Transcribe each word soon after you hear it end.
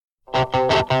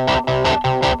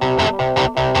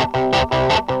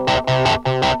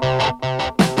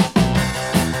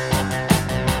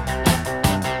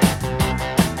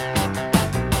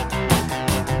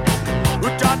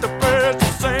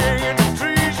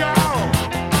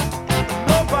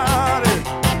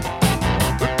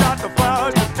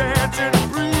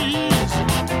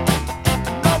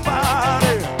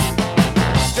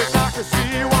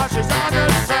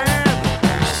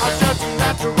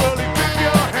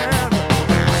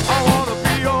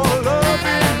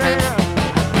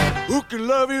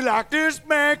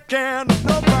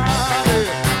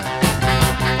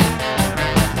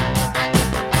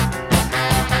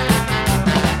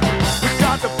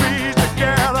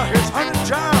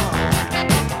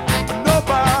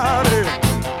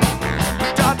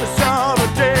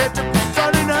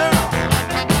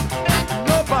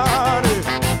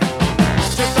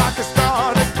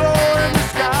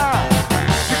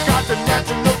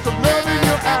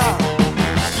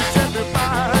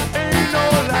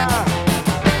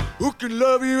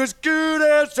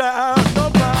time.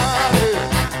 Nobody.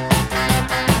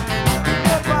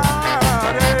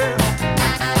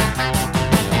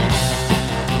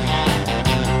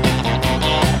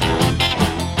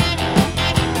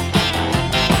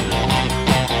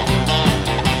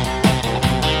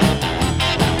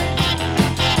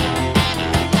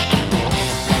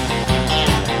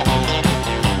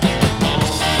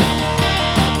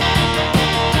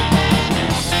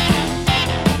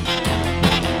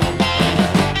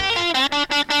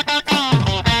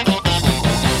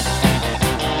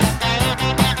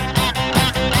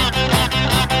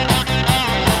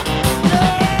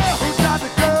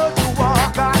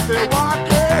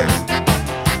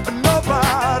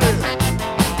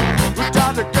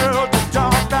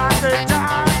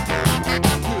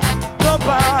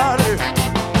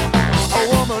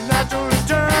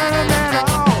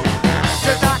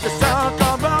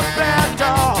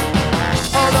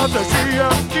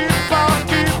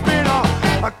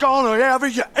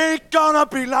 You ain't gonna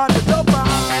be like nobody.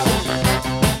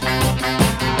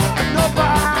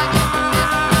 Nobody.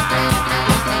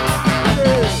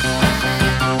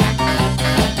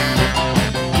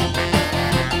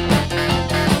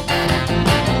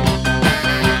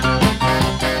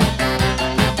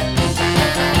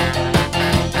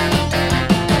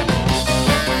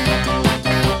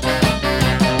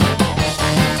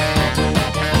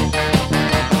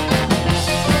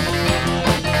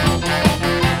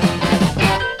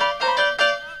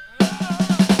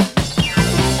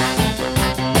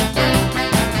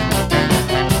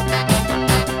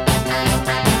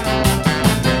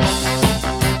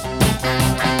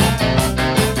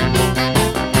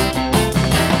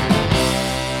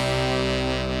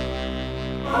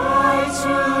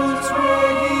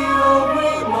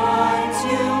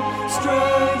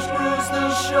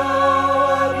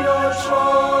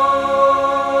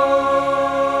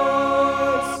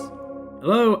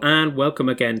 Welcome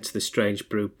again to the Strange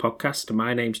Brew podcast.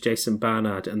 My name's Jason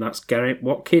Barnard, and that's Geraint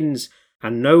Watkins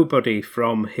and Nobody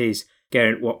from his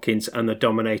Geraint Watkins and the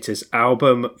Dominators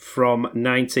album from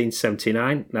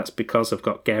 1979. That's because I've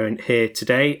got Geraint here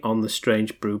today on the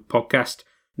Strange Brew podcast.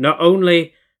 Not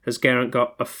only has Geraint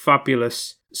got a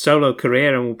fabulous solo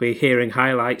career, and we'll be hearing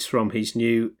highlights from his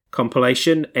new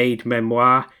compilation, Aide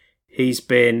Memoire, he's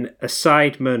been a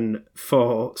sideman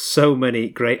for so many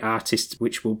great artists,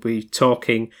 which we'll be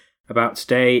talking about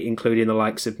today, including the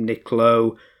likes of Nick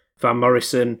Lowe, Van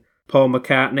Morrison, Paul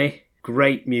McCartney.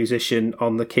 Great musician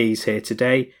on the keys here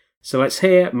today. So let's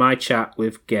hear my chat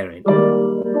with Geraint.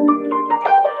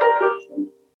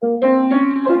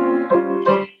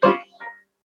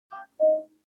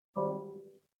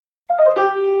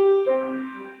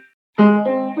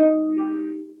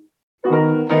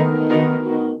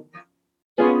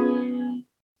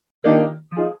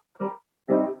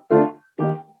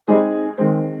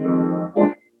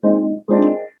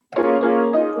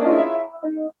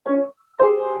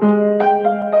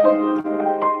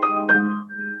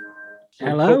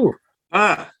 Hello.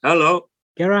 Hello.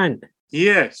 Geraint.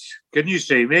 Yes. Can you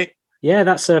see me? Yeah,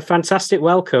 that's a fantastic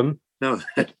welcome. No.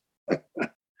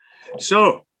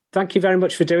 So. Thank you very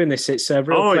much for doing this. It's a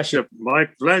real pleasure. It's my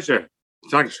pleasure.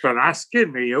 Thanks for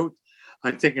asking me.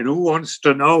 I'm thinking, who wants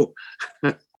to know?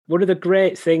 One of the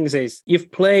great things is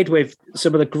you've played with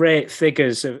some of the great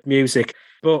figures of music,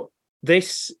 but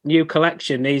this new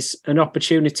collection is an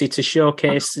opportunity to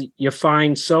showcase your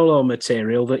fine solo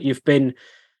material that you've been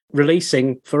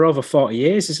releasing for over 40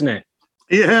 years, isn't it?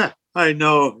 Yeah, I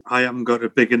know. I haven't got a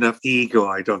big enough ego,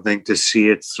 I don't think, to see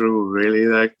it through,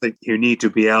 really. I think you need to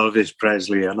be Elvis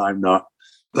Presley, and I'm not.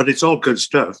 But it's all good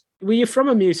stuff. Were you from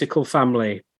a musical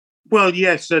family? Well,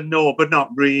 yes and no, but not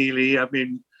really. I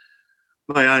mean,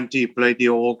 my auntie played the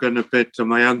organ a bit, and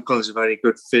my uncle's a very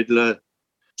good fiddler.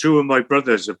 Two of my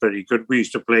brothers are very good. We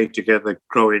used to play together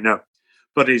growing up.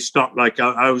 But it's not like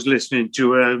I was listening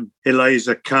to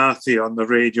Eliza Carthy on the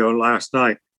radio last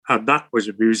night, and that was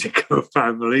a musical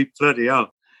family. Bloody hell.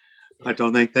 I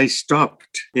don't think they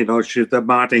stopped. You know, the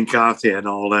Martin Carthy and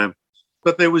all them.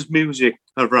 But there was music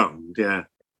around, yeah.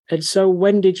 And so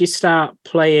when did you start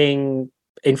playing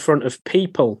in front of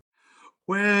people?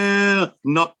 Well,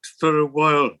 not for a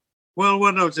while. Well,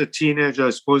 when I was a teenager, I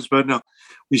suppose, but no,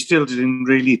 we still didn't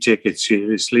really take it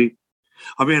seriously.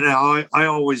 I mean, I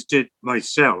always did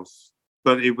myself,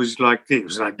 but it was like,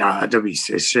 nah, don't be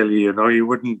so silly, you know, you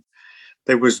wouldn't,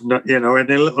 there was not, you know, in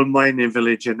a little mining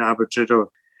village in Abbotsford,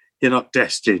 you're not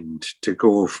destined to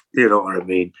go, you know what I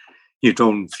mean? You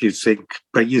think,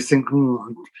 and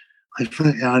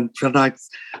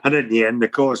in the end,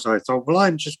 of course, I thought, well,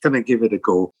 I'm just going to give it a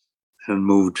go, and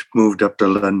moved up to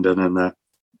London and that.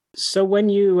 So when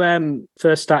you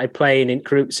first started playing in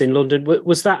groups in London,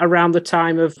 was that around the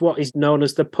time of what is known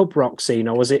as the pub rock scene,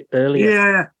 or was it earlier?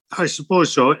 Yeah, I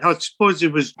suppose so. I suppose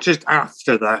it was just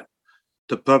after that.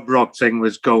 The pub rock thing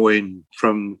was going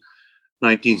from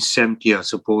 1970, I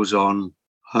suppose, on.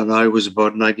 And I was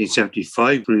about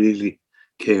 1975 really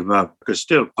came up, because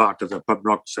still part of the pub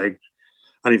rock thing.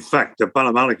 And in fact, the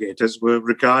Balham Alligators were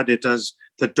regarded as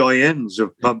the doyens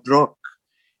of pub rock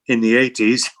in the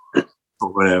 80s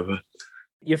or whatever.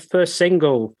 Your first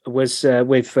single was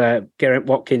with Geraint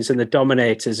Watkins and the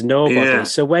Dominators, Nobody. Yeah.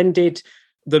 So when did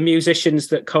the musicians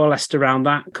that coalesced around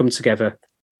that come together?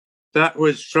 That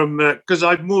was from, because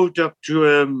I'd moved up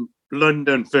to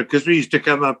London, because we used to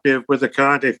come up here with a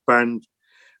Cardiff band,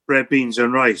 Red Beans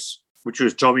and Rice, which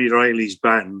was Tommy Riley's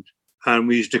band. And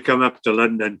we used to come up to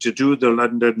London to do the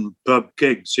London pub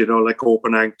gigs, like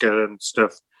Open Anchor and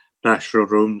stuff, National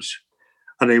Rooms.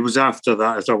 And it was after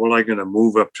that, I thought, well, I'm going to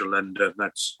move up to London.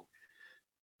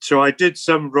 So I did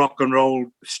some rock and roll,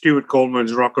 Stuart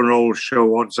Coleman's rock and roll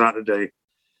show on Saturday.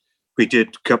 We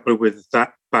did a couple with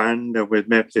that band and with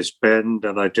Memphis Bend,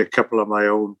 and I did a couple of my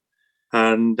own.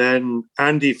 And then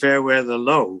Andy Fairweather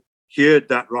Lowe heard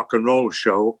that rock and roll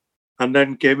show and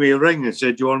then gave me a ring and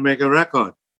said, do you want to make a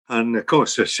record? And of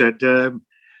course I said,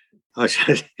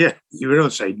 yeah, you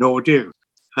don't say no, do you?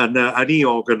 And he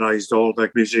organised all the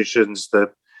musicians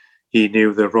that he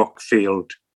knew the rock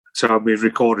field. So we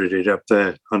recorded it up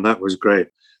there, and that was great.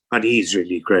 And he's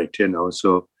really great,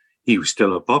 so he was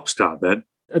still a pop star then.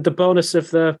 The bonus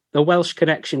of the Welsh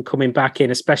connection coming back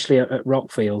in, especially at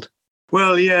Rockfield.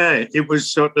 Well, yeah, it was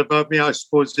sort of, I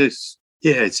suppose it's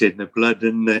in the blood,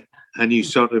 and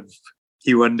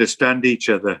you understand each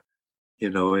other.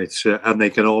 It's and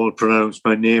they can all pronounce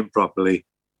my name properly.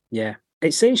 Yeah.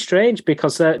 It seems strange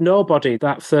because Nobody,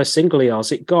 that first single of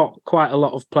yours, it got quite a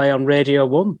lot of play on Radio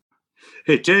 1.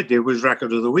 It did. It was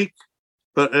Record of the Week.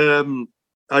 But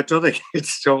I don't think it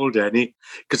sold any,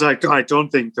 because I don't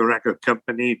think the record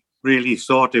company really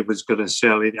thought it was going to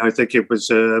sell it. I think it was,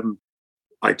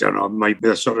 I don't know, maybe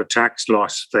a sort of tax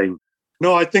loss thing.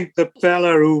 No, I think the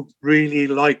fella who really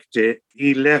liked it,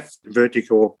 he left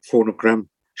Vertigo Phonogram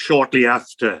shortly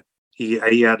after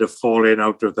he had a falling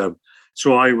out with them.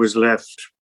 So I was left.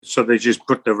 So they just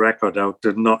put the record out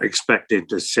and not expecting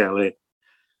to sell it.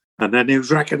 And then it was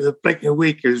Record of the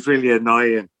Week. It was really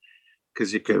annoying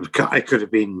because I could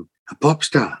have been a pop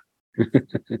star.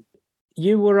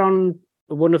 You were on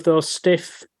one of those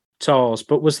Stiff tours,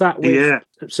 but was that with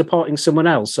supporting someone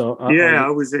else? I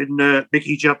was in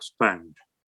Mickey Jupp's band.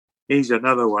 He's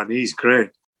another one. He's great.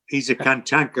 He's a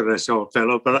cantankerous old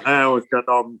fellow, but I always got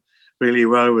on really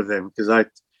well with him because I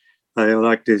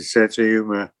liked his sense of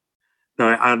humour.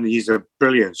 And he's a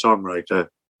brilliant songwriter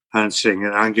and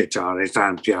singer and guitarist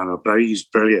and piano player. He's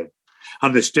brilliant.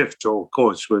 And the Stiff tour, of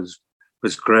course, was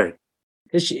great.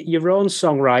 Your own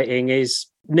songwriting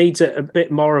needs a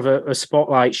bit more of a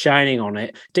spotlight shining on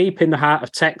it. Deep in the Heart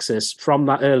of Texas, from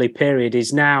that early period,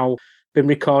 is now been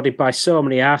recorded by so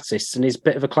many artists and is a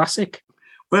bit of a classic.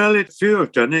 Well, a few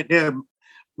have done it, yeah.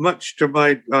 Much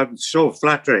to I'm so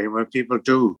flattering when people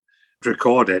do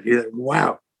record it.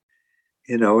 Wow.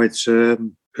 It's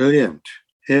brilliant.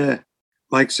 Yeah.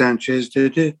 Mike Sanchez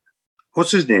did it.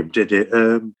 What's his name did it?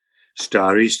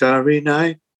 Starry, Starry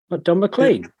Night. What, Don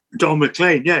McLean? Don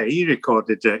McLean, yeah. He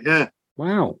recorded it, yeah.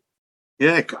 Wow.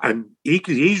 Yeah, and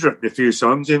he's written a few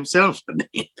songs himself, hasn't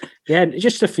he? Yeah,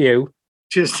 just a few.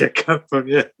 Just a couple,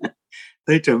 yeah.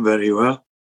 They done very well.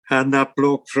 And that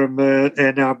bloke from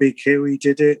NRBQ, he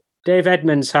did it. Dave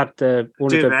Edmonds had Dave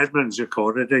Edmonds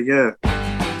recorded it, yeah.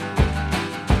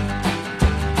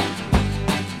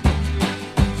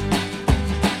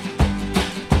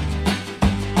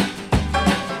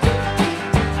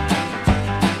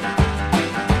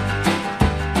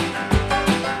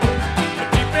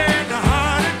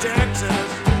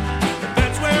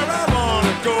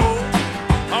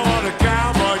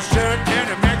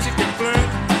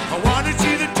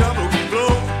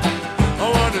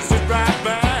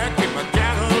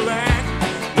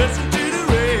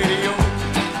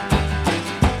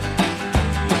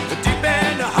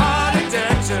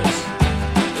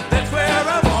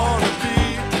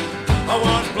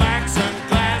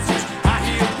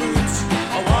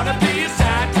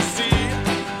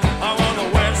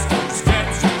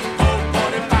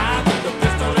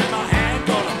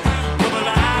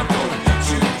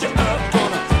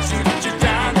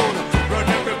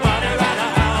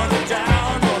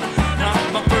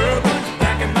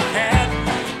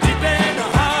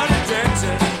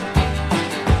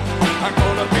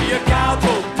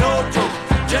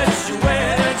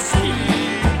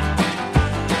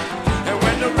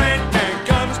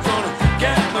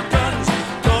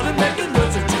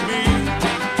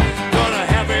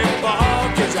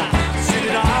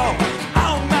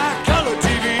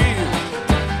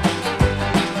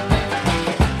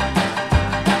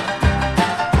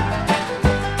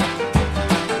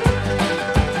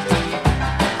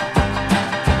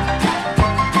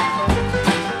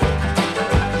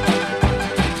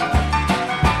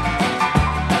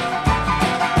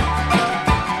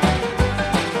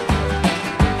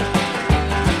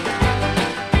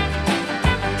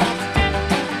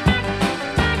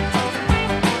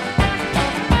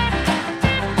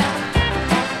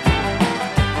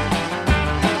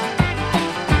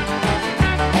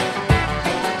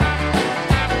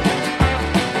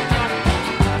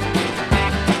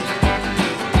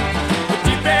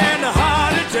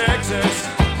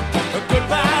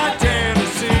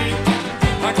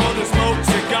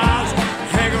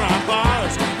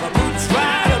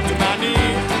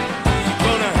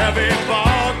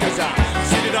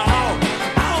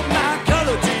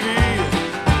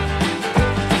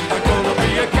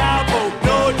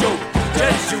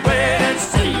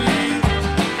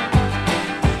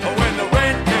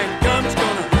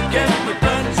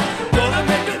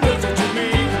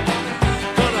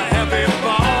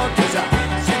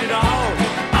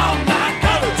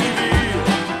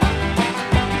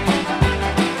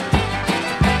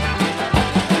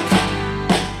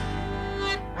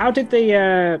 How did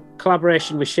the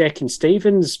collaboration with Shakin'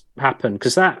 Stevens happen?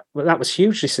 Because that was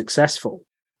hugely successful.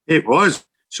 It was.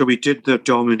 So we did the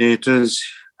Dominators.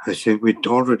 I think we'd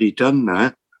already done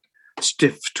that.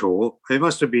 Stiff Tour. It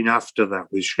must have been after that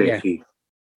with Shaky.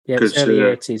 Yeah, it was early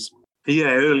 80s.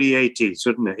 Yeah, early 80s,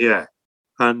 wasn't it? Yeah.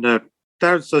 And that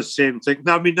was the same thing.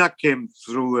 I mean, that came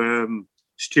through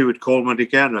Stuart Coleman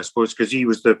again, I suppose, because he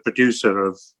was the producer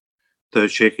of the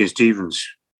Shaky Stevens.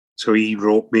 So he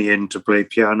wrote me in to play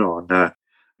piano, and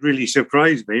really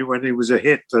surprised me when it was a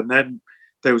hit. And then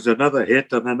there was another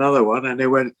hit and another one, and they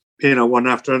went, one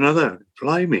after another.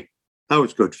 Blimey. That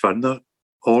was good fun, though.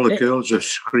 All the girls are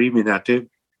screaming at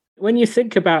him. When you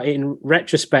think about it in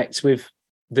retrospect with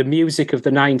the music of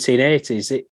the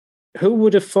 1980s, who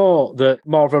would have thought that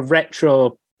more of a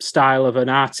retro style of an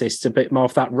artist, a bit more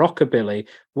of that rockabilly,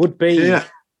 would be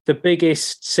the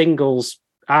biggest singles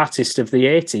artist of the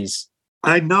 80s?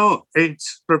 I know.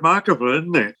 It's remarkable,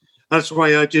 isn't it? That's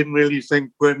why I didn't really think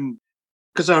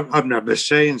because I've never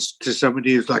saying to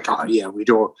somebody who's like, oh, yeah, we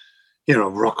don't,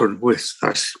 rock and whisk,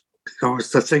 that's,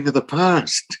 it's the thing of the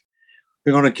past.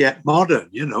 We want to get modern,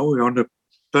 we want to,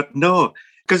 but no,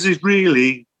 because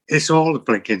it's all the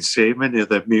blinking same, isn't it?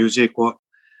 The music,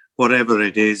 whatever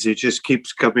it is, it just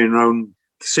keeps coming around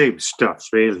the same stuff,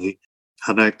 really.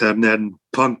 And then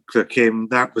punk that came,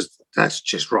 that's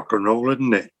just rock and roll,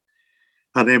 isn't it?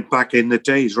 And then back in the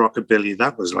days, rockabilly,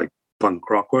 that was like punk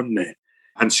rock, wasn't it?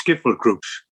 And skiffle groups,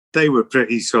 they were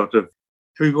pretty sort of,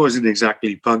 it wasn't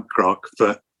exactly punk rock,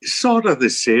 but sort of the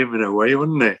same in a way,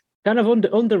 wasn't it? Kind of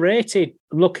underrated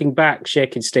looking back,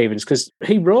 Shakin' Stevens, because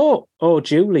he wrote Oh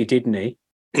Julie, didn't he?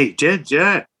 He did,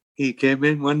 yeah. He came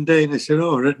in one day and he said,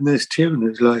 oh, I've written this tune.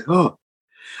 It's like, oh.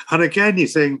 And again, you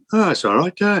think, oh, that's all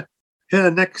right, yeah. Yeah,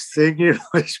 the next thing,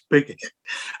 it's big.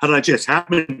 And I just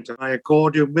happened to my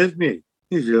accordion with me.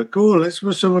 He's like, cool, let's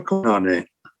put some accordion on it.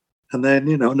 And then,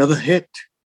 another hit.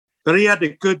 But he had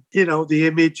a good, the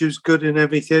image was good and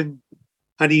everything.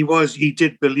 And he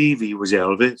did believe he was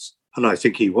Elvis. And I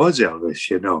think he was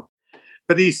Elvis,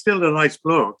 But he's still a nice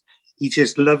bloke. He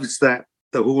just loves the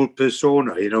whole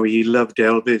persona, he loved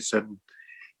Elvis and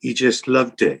he just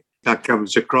loved it. That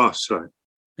comes across. Right?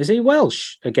 Is he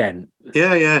Welsh again?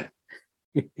 Yeah.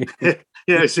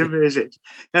 Yeah, it's amazing.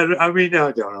 I mean,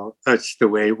 I don't know. That's the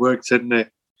way it works, isn't it?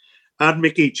 And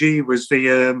Mickey G was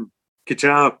the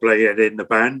guitar player in the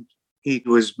band. He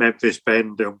was Memphis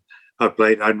Bend. I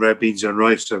played on Red Beans and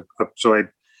Rice, so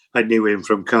I knew him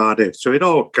from Cardiff. So it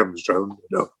all comes round,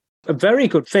 A very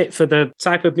good fit for the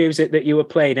type of music that you were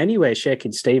playing anyway,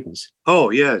 Shakin' Stevens.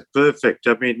 Oh, yeah, perfect.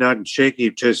 I mean, and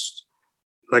Shaky just,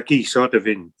 like he thought,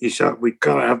 we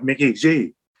got to have Mickey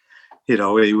G.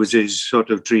 It was his sort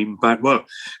of dream band. Well,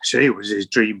 say it was his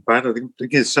dream band. I think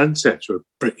his Sunsets were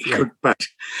pretty good band.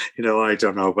 I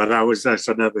don't know, but that's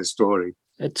another story.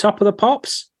 At Top of the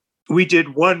Pops? We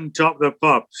did one Top of the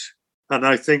Pops. And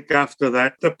I think after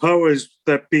that, the powers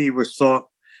that be was thought,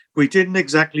 we didn't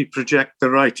exactly project the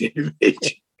right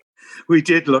image. We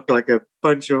did look like a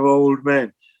bunch of old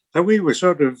men. And we were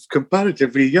sort of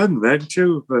comparatively young then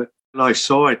too. But I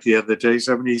saw it the other day.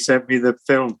 Somebody sent me the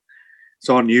film. It's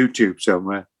on YouTube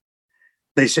somewhere.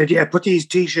 They said, yeah, put these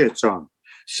T-shirts on.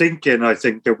 Thinking, I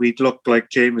think, that we'd look like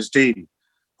James Dean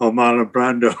or Marlon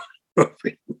Brando.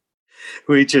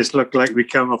 We just looked like we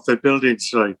come off the building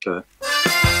site.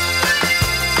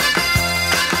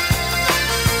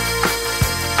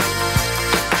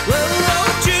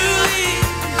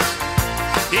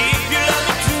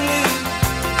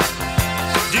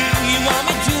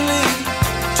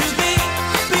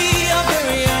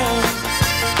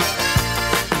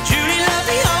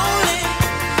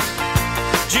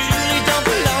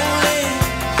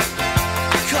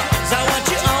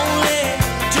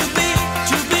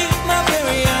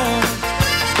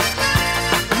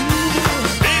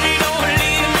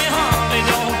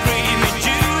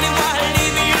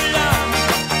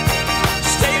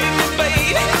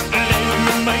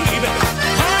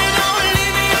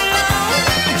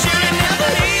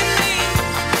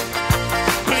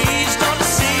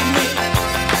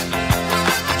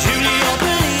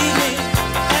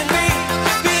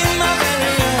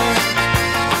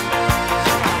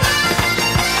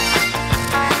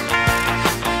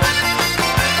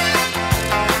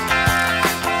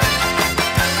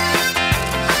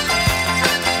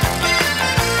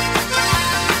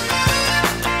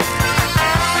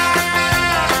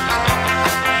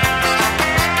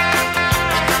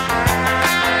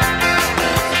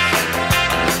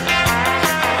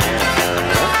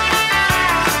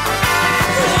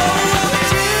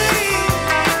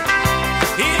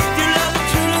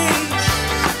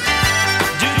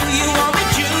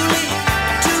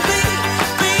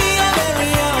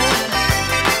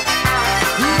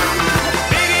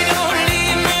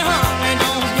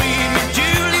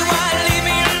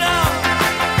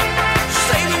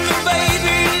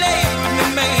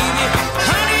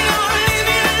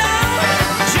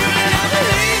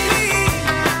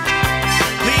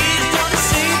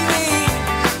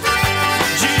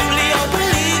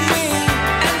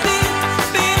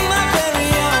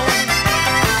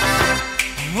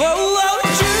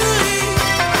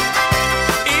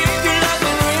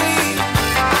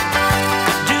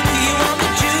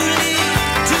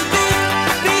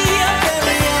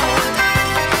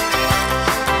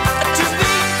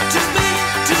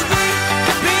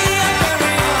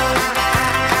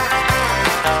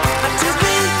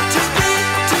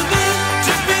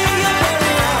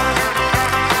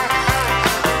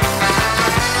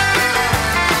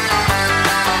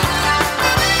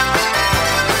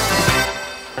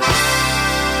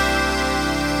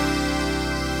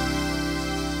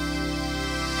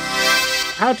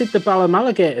 How did the Balham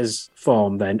Alligators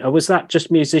form then? Or was that just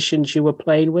musicians you were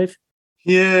playing with?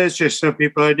 Yeah, it's just some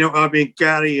people I knew. I mean,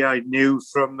 Gary I knew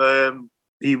from,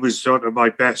 he was sort of my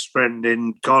best friend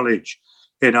in college,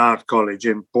 in art college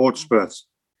in Portsmouth.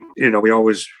 You know, we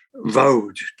always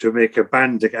vowed to make a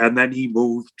band together, and then he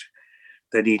moved,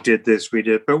 then he did this, we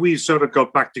did. But we sort of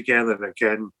got back together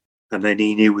again, and then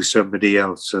he knew somebody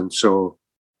else. And so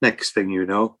next thing you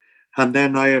know, and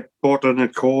then I had bought an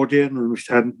accordion,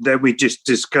 and then we just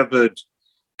discovered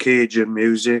Cajun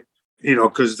music, you know,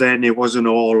 because then it wasn't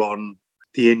all on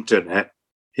the internet.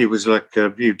 He was like,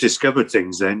 you discovered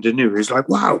things then, didn't you? He was like,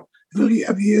 wow, have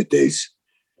you heard this?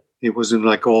 It wasn't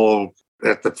like all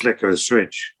at the flick of a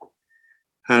switch.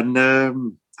 And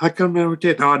I can't remember what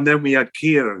it did. Oh, and then we had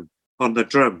Kieran on the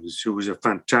drums, who was a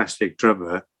fantastic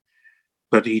drummer,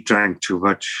 but he drank too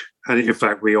much. And in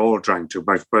fact, we all drank too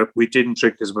much, but we didn't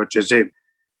drink as much as him.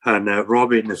 And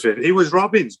Robin, the fiddle, it was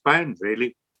Robin's band,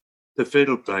 really, the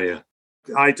fiddle player.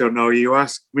 I don't know. You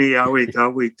asked me I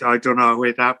don't know how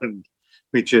it happened.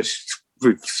 We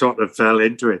sort of fell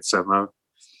into it somehow,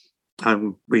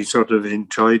 and we sort of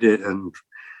enjoyed it, and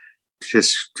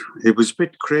it was a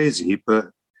bit crazy,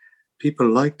 but people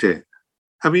liked it.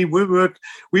 I mean, we were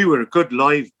a good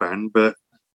live band, but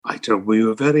we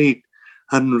were very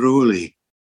unruly,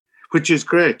 which is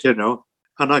great, you know.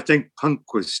 And I think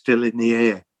punk was still in the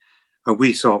air, and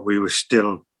we thought we were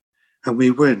still, and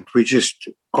we weren't. We just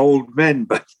old men,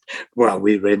 but well,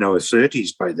 we were in our 30s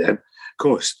by then. Of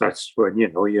course, that's when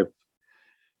you're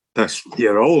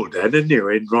old then, isn't you,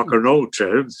 in rock and roll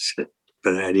terms?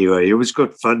 But anyway, it was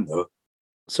good fun though.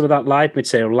 Some of that live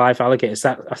material, Live Alligators,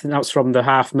 I think that was from the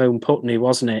Half Moon Putney,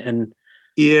 wasn't it? And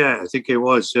yeah, I think it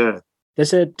was.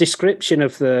 There's a description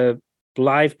of the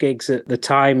live gigs at the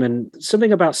time, and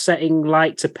something about setting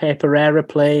light to paper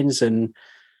aeroplanes. And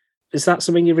is that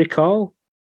something you recall?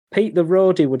 Pete the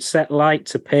roadie would set light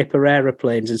to paper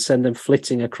aeroplanes and send them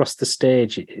flitting across the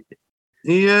stage.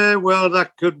 Yeah, well,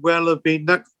 that could well have been.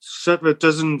 That sort of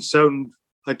doesn't sound.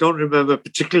 I don't remember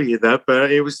particularly that,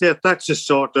 but it was there. That's a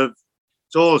sort of.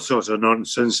 It's all sorts of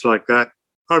nonsense like that.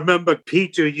 I remember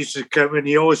Peter used to come and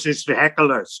he always used to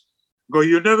heckle us. Go,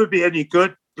 you'll never be any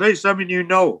good. Play something you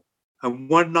know. And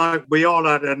one night we all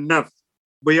had enough.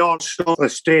 We all saw the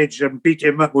stage and beat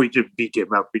him up. We didn't beat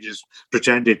him up. We just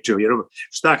pretended to, you know.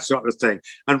 It's that sort of thing.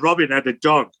 And Robin had a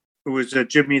dog who was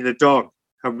Jimmy the dog.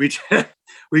 And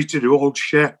we did old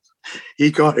chef. He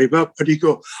got him up and he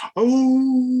go,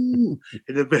 oh,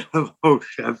 in the middle of old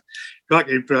chef.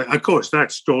 Of course,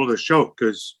 that stole the show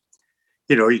because,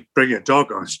 you know, you bring a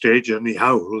dog on stage and he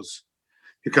howls.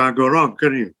 You can't go wrong,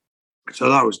 can you? So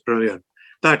that was brilliant.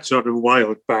 That sort of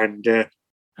wild band.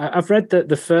 I've read that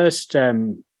the first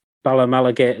Balham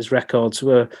Alligators records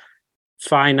were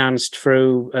financed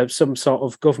through some sort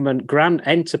of government grant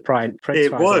enterprise.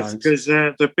 It was, because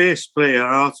the bass player,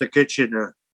 Arthur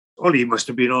Kitchener, he must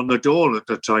have been on the dole at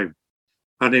the time.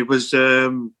 And it was,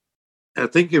 I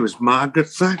think it was Margaret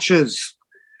Thatcher's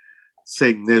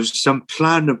thing. There's some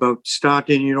plan about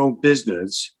starting your own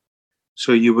business.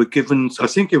 So you were given, I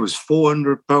think it was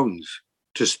 £400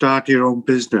 to start your own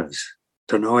business.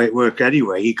 Don't know how it worked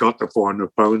anyway. He got the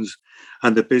 £400,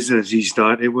 and the business he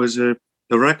started was the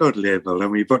record label, and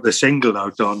we put the single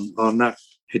out on that.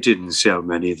 It didn't sell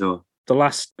many, though. The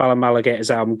last Balham Alligators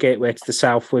album, Gateway to the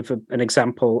South, with an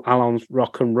example, Alon's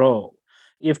Rock and Roll.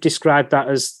 You've described that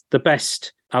as the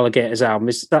best Alligators album.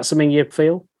 Is that something you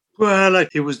feel? Well,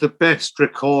 it was the best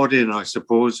recording, I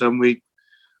suppose. And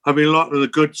a lot of the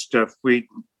good stuff,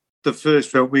 the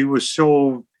first one, we were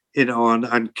so, you know,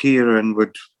 and Kieran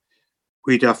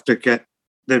we'd have to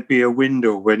there'd be a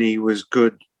window when he was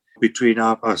good between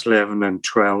 11:30 and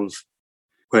 12,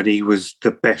 when he was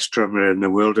the best drummer in the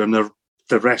world. And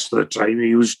the rest of the time,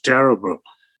 he was terrible.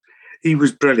 He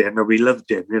was brilliant and we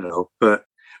loved him, you know, but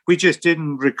we just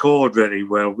didn't record very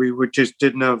well. Just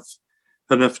didn't have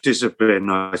enough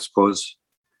discipline, I suppose,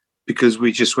 because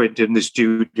we just went in the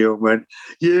studio and went,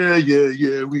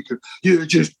 yeah, we could,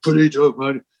 just put it up,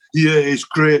 man. Yeah, it's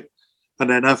great. And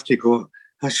then after you go,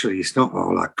 actually, it's not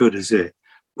all that good, is it?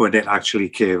 When it actually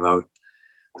came out.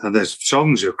 And the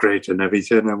songs are great and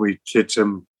everything, and we did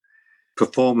some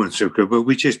performance of good, but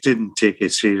we just didn't take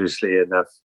it seriously enough.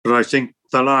 But I think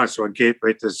the last one,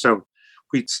 Gateway to the South,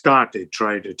 we started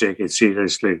trying to take it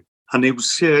seriously. And it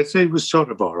was sort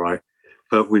of all right.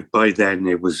 But by then,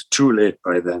 it was too late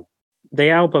by then.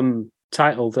 The album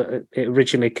title that it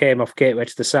originally came off, Gateway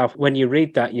to the South, when you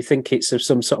read that, you think it's of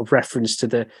some sort of reference to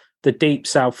the Deep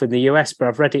South in the US, but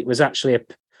I've read it was actually a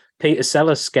Peter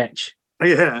Sellers sketch.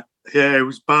 Yeah, it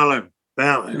was Balham,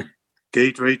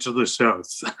 Gateway to the South.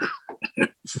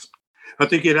 I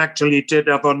think it actually did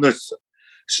have on the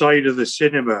side of the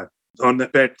cinema on the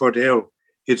Bedford Hill.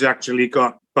 It's actually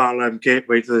got Balham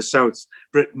Gateway to the South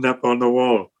written up on the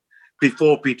wall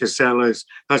before Peter Sellers.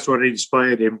 That's what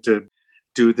inspired him to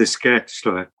do the sketch.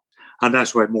 And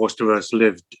that's where most of us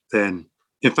lived then.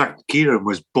 In fact, Geraint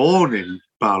was born in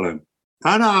Balham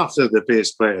and after the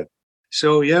bass player.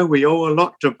 So, yeah, we owe a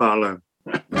lot to Balham.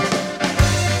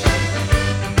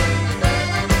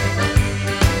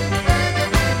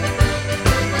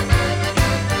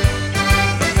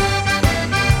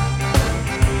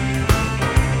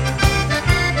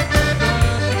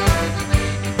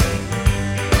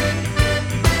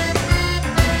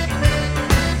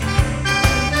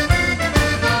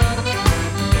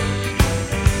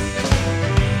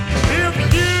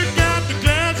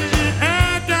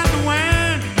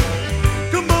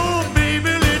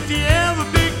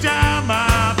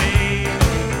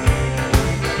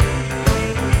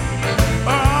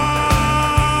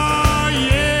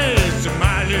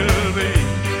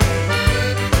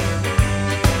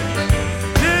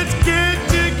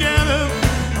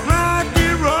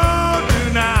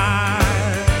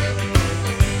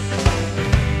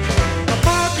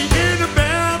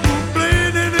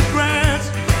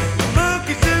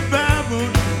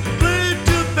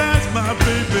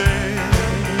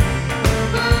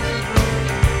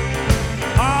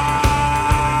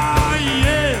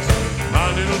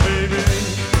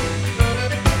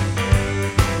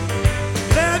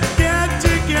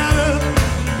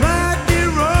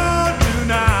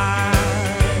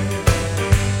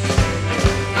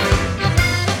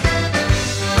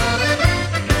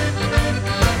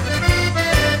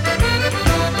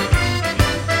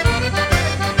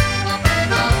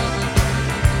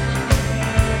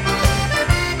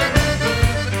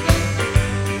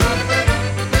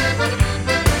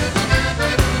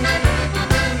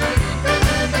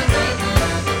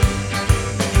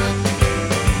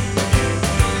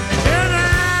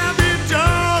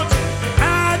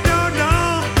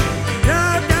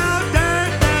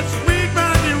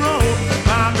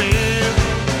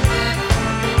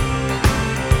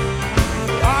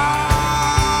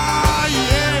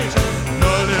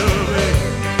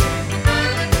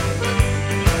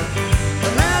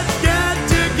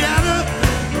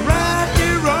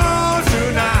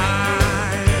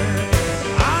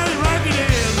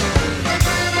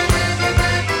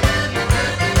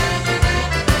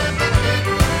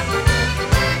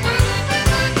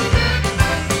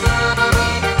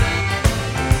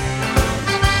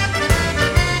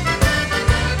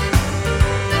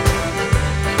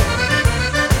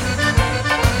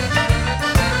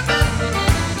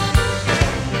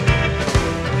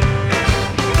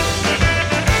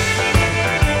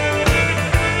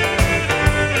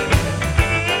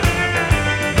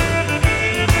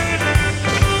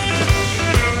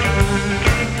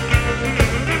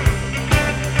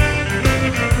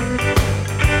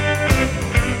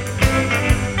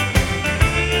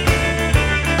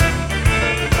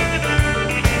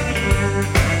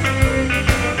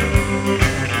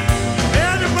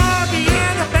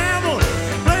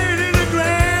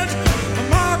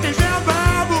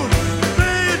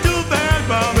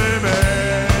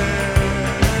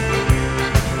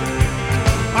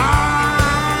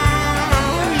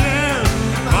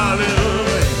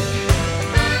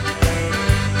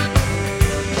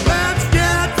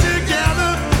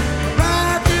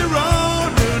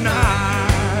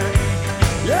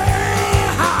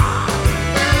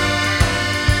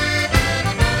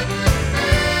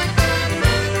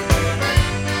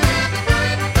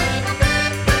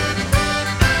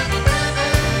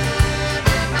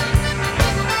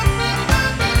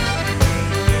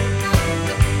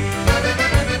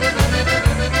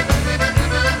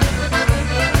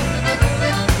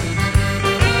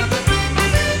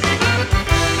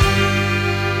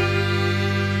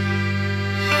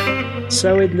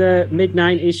 So in the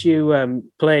mid-90s, you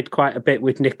played quite a bit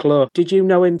with Nick Lowe. Did you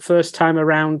know him first time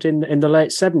around in the late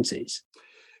 70s?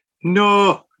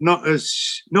 No,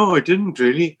 I didn't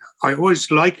really. I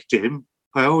always liked him.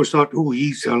 I always thought,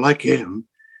 I like him.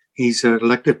 I'd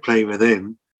like to play with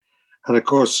him. And of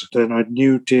course, then I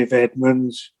knew Dave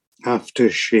Edmunds after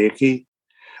Shaky.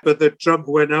 But the drum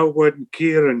went out when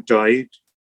Geraint died.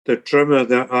 The drummer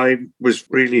that I was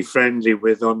really friendly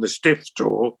with on the Stiff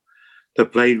tour,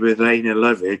 that played with Lena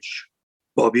Lovitch,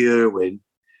 Bobby Irwin,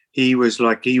 he was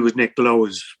Nick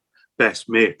Lowe's best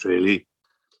mate, really.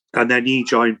 And then he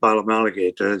joined Balham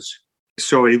Alligators.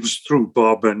 So it was through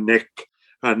Bob and Nick.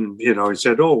 And, he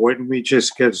said, why don't we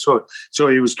just get... So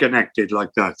he was connected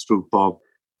like that through Bob.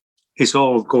 It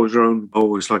all goes around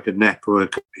always like a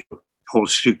network, all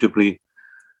suitably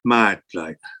mad,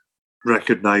 like.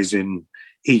 recognizing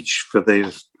each for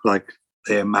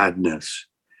their madness.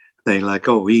 They're like,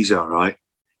 oh, he's all right.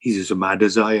 He's as mad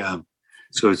as I am.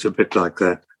 So it's a bit like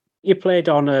that. You played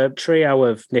on a trio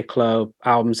of Nick Lowe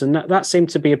albums, and that seemed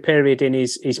to be a period in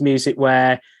his music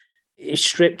where he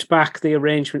stripped back the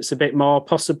arrangements a bit more,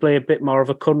 possibly a bit more of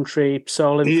a country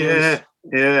soul influence.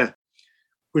 Yeah.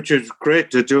 Which is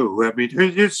great to do. I mean,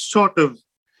 it's sort of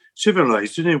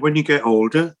civilized, isn't it? When you get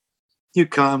older, you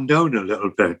calm down a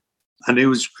little bit. And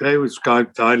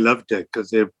I loved it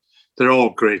because they're all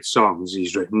great songs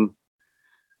he's written.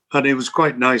 And it was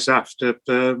quite nice after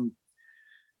the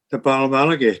Balham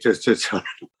Alligators to can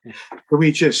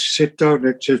we just sit down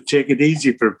and just take it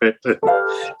easy for a bit?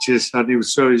 And he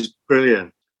was so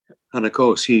brilliant. And of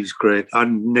course, he's great.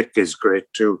 And Nick is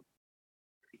great too.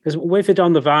 Because Withered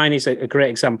on the Vine is a great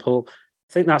example.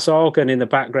 I think that's organ in the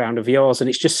background of yours, and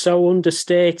it's just so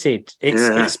understated.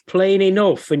 It's plain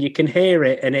enough, and you can hear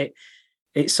it, and it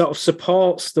sort of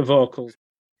supports the vocals.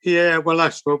 Yeah, well,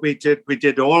 that's what we did. We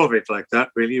did all of it like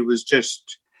that, really. It was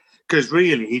just because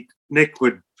really Nick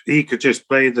he could just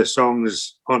play the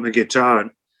songs on the guitar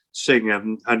and sing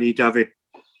them, and he'd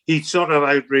sort of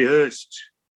out-rehearsed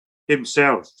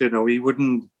himself, he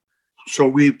wouldn't. So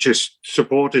we just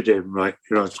supported him, right?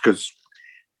 Because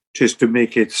just to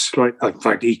make it slight. In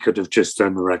fact, he could have just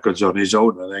done the records on his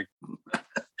own, I think.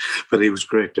 But it was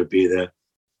great to be there.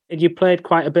 And you played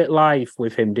quite a bit live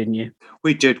with him, didn't you?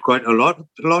 We did quite a lot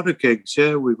of gigs.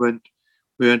 Yeah, we went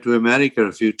to America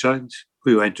a few times.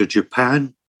 We went to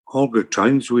Japan, all good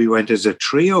times. We went as a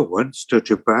trio once to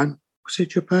Japan. Was it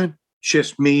Japan?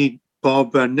 Just me,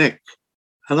 Bob, and Nick.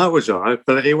 And that was all right,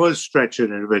 but it was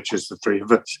stretching it a bit, just the three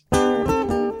of us.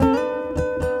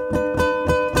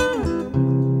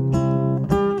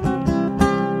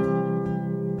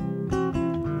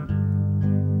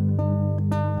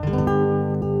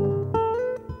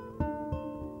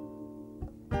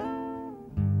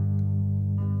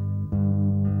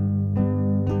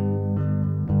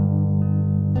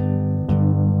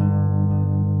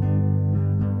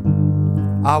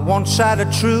 I once had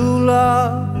a true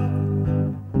love.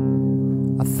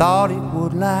 I thought it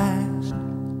would last.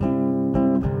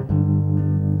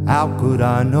 How could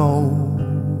I know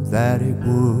that it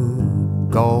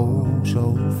would go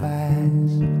so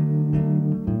fast?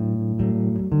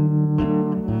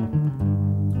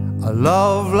 A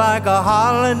love like a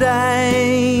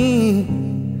holiday,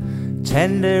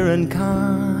 tender and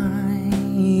kind,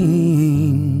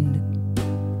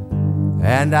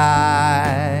 and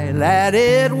I let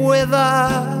it wither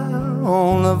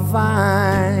on the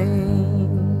vine.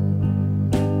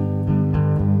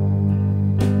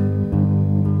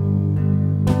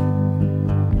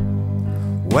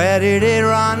 Where did it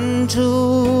run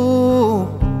to?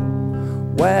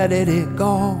 Where did it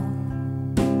go?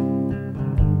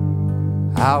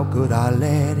 How could I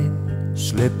let it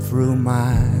slip through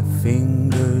my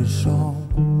fingers so?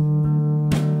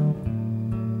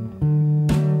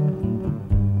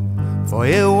 For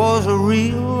it was a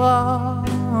real love,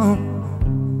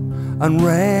 and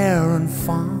rare and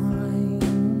fine,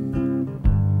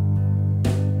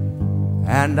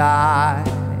 and I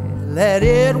let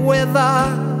it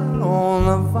wither on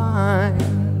the vine.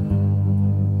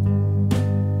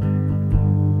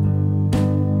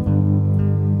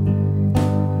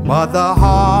 But the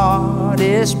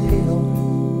hardest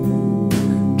pill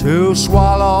to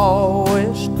swallow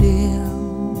is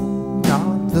still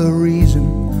not the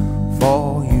reason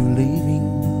for you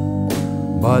leaving,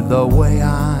 but the way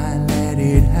I let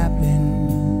it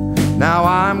happen. Now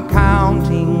I'm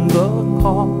counting the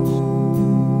cost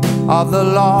of the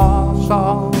loss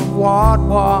of what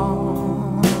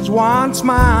was once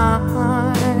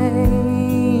mine,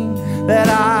 that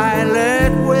I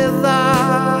let wither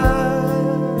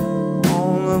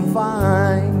on the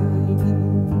vine.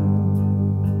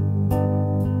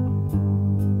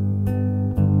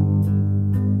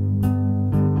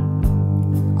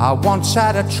 I once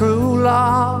had a true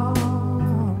love.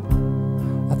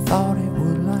 I thought it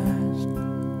would last.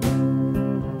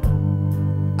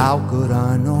 How could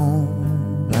I know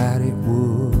that it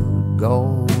would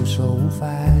go so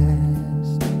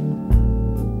fast?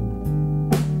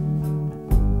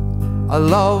 A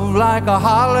love like a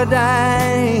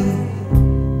holiday,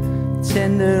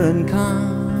 tender and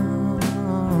kind,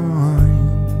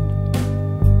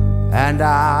 and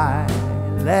I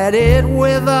let it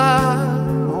wither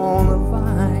on the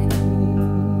vine.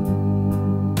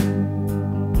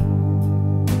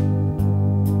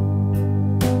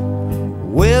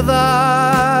 Wither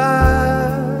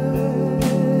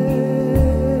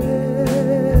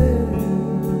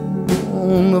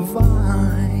on the vine.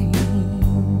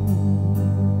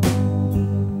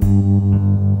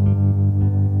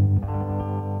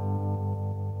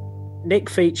 Nick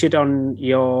featured on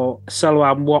your solo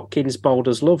album, Watkins, Bold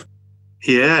as Love.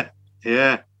 Yeah.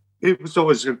 It was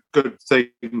always a good thing.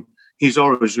 He's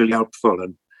always really helpful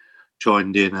and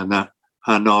joined in and that.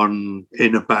 And on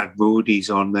In a Bad Mood, he's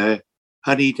on there.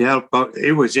 And he'd help out.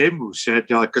 It was him who said,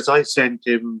 because I sent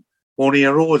him only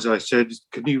a rose. I said,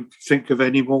 can you think of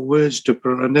any more words to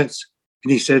put on this?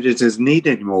 And he said, it doesn't need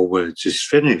any more words. It's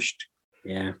finished.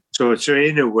 Yeah. So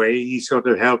in a way, he sort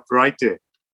of helped write it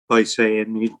by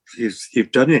saying,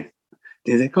 you've done it.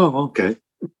 They think, oh, okay.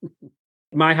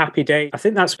 My Happy Day. I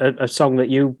think that's a song that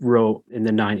you wrote in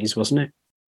the 90s, wasn't it?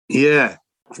 Yeah.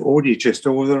 Only just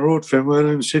over the road from where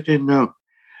I'm sitting now.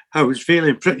 I was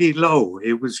feeling pretty low.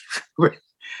 It was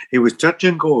touch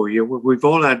and go. We've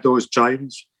all had those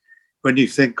times when you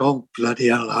think, oh, bloody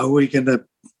hell, how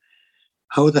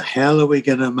the hell are we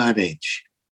going to manage?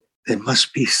 There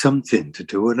must be something to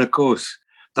do. And of course,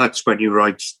 that's when you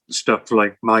write stuff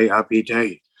like My Happy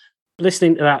Day.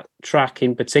 Listening to that track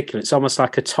in particular, it's almost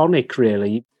like a tonic,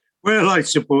 really. Well, I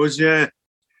suppose, yeah.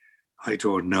 I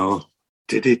don't know.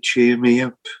 Did it cheer me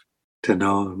up? Don't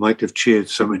know. It might have cheered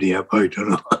somebody up. I don't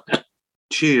know.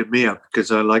 Cheered me up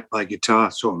because I like my guitar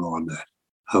solo on that.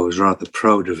 I was rather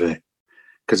proud of it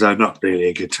because I'm not really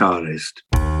a guitarist.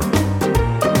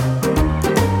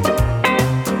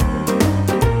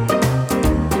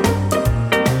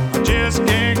 I just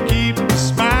can't keep a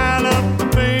smile on my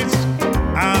face.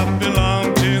 I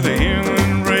belong to the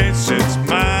human race. It's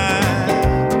my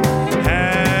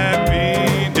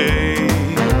happy day.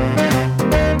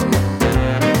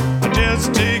 I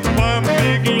just take one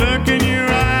big look in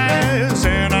your eyes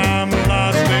and I'm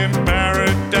lost in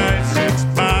paradise. It's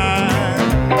my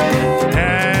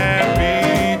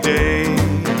happy day.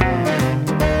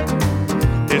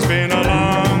 It's been a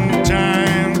long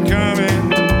time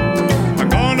coming. I'm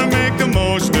gonna make the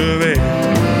most of it.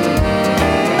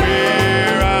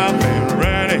 We're off and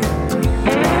running.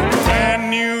 Brand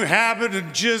new habit, I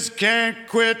just can't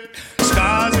quit.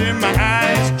 Stars in my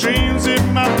eyes, dreams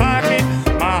in my pocket.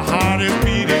 My heart is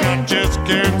beating, I just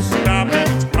can't stop it.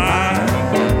 It's my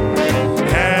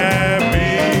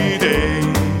happy day.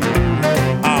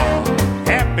 Oh,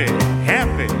 happy.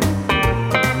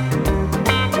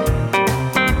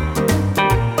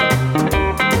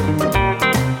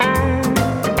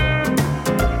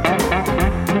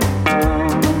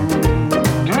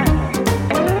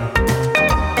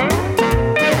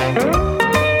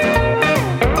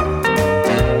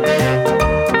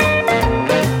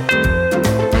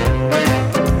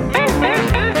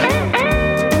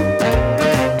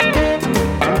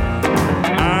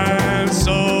 I'm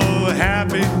so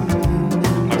happy.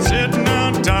 I'm sitting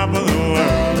on top of the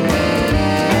world.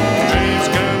 Dreams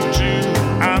come true,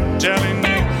 I'm telling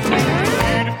you.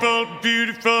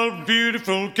 Beautiful,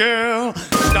 beautiful girl.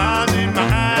 Stars in my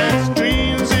eyes,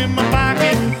 dreams in my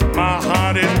pocket. My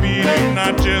heart is beating,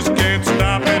 I just can't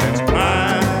stop it. It's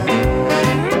my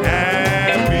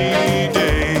happy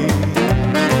day.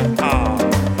 Oh,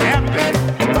 happy.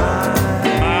 My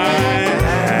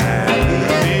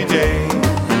happy day.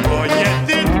 Oh, yes,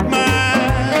 it's my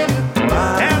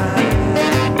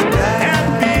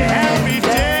happy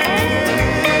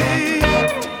day.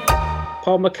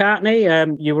 Paul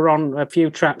McCartney, you were on a few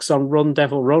tracks on Run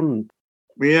Devil Run.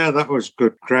 Yeah, that was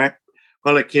good crack.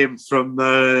 Well, it came from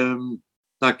the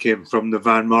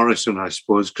Van Morrison, I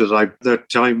suppose, because that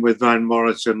time with Van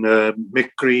Morrison,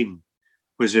 Mick Green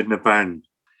was in the band,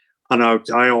 and I was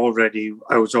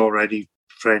already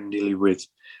friendly with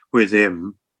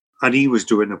him, and he was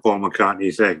doing the Paul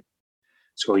McCartney thing,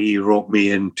 so he wrote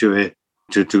me into it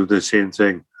to do the same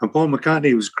thing. And Paul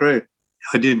McCartney was great.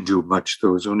 I didn't do much,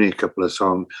 there was only a couple of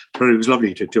songs, but it was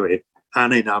lovely to do it,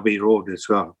 and in Abbey Road as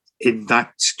well, in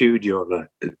that studio.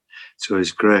 So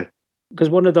it's great. Because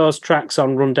one of those tracks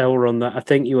on Run Devil Run that I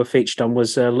think you were featured on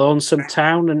was Lonesome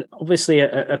Town, and obviously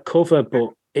a cover,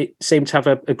 but it seemed to have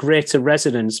a greater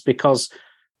resonance because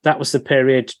that was the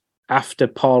period after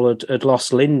Paul had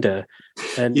lost Linda.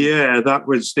 And yeah, that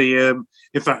was the...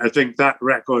 in fact, I think that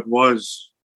record was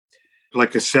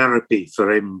like a therapy for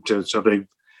him to sort of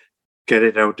get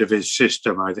it out of his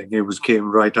system. I think it came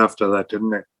right after that,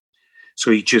 didn't it?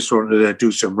 So he just wanted to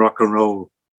do some rock and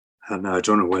roll. And I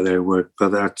don't know whether it worked,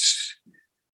 but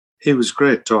it was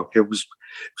great talk. It was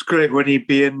great when he'd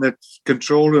be in the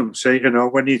control room,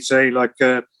 when he'd say, like,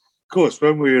 of course,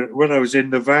 when I was in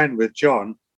the van with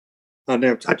John, and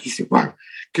he said, wow,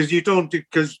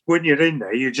 because when you're in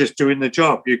there, you're just doing the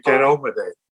job. You get on with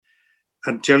it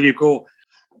until you go,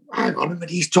 hang on a minute,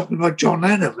 he's talking about John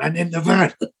Lennon and in the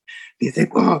van. You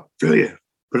think, wow, brilliant.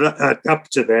 But up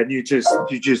to then, you just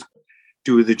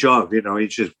do the job, you're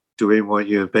just doing what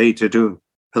you're paid to do.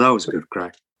 And that was a good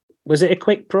crack. Was it a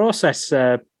quick process,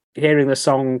 hearing the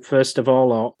song first of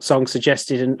all, or song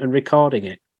suggested and recording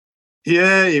it?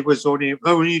 Yeah, it was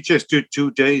only just did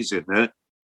 2 days in there.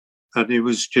 And it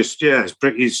was just, it's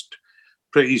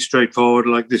pretty straightforward.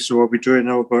 Like, this is what we're doing.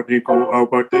 How about you go? How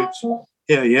about this?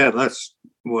 Yeah, that's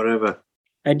whatever.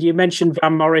 And you mentioned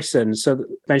Van Morrison, so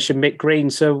mentioned Mick Green.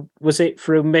 So was it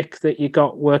through Mick that you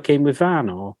got working with Van,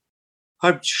 or?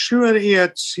 I'm sure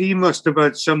he must have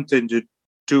had something to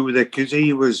do with it,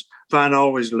 because Van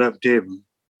always loved him.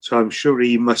 So I'm sure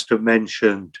he must have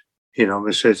mentioned, he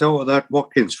says, oh, that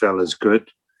Watkins fella's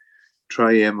good.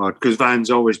 Try him out. Because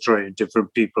Van's always trying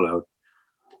different people out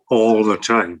all the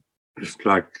time. It's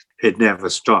like it never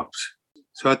stops.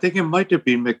 So I think it might have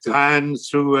been Mick Van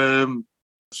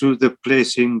through the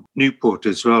place in Newport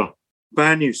as well.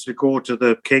 Van used to go to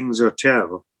the King's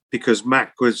Hotel because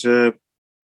Mac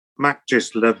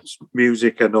just loved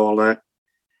music and all that.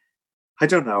 I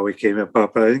don't know how he came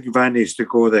about, but I think Van used to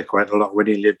go there quite a lot when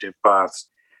he lived in Bath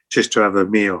just to have a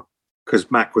meal, because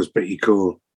Mac was pretty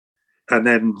cool. And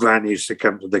then Van used to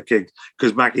come to the gigs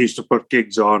because Mac used to put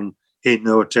gigs on in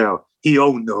the hotel. He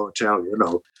owned the hotel,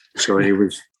 so he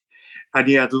was, and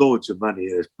he had loads of money,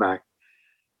 Mac.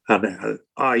 And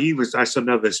that's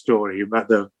another story about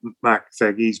the Mac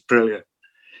thing. He's brilliant.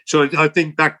 So I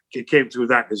think that it came through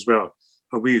that as well.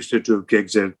 And we used to do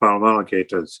gigs in Palm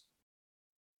Alligators.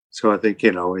 So I think,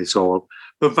 it's all.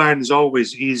 But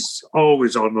he's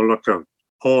always on the lookout.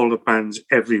 All the bands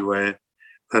everywhere.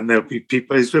 And there'll be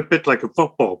people, it's a bit like a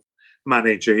football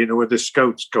manager, with the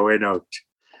scouts going out.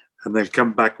 And they'll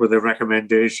come back with a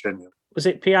recommendation. Was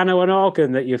it piano and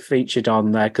organ that you featured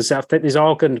on there? Because I think there's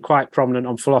organ quite prominent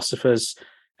on Philosopher's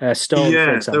Stone,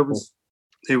 for example.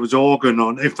 It was organ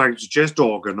on. In fact, it's just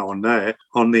organ on there,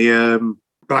 on the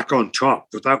Back on Top.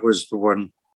 But that was the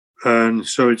one. And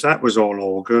so that was all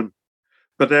organ.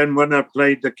 But then when I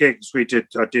played the gigs, I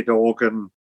did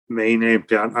organ, main and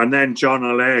piano. And then John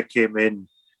Allaire came in,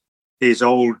 his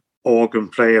old organ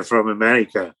player from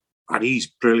America. And he's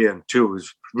brilliant too. It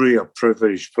was a real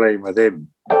privilege playing with him.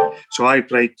 So I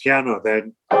played piano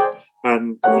then,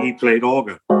 and he played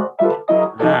organ.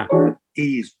 Ah.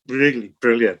 He's really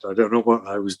brilliant. I don't know what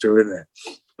I was doing there,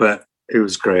 but it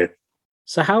was great.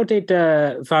 So how did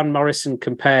Van Morrison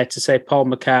compare to, say, Paul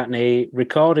McCartney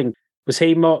recording? Was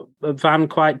Van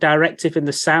quite directive in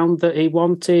the sound that he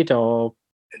wanted, or?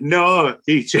 No,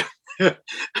 he just, I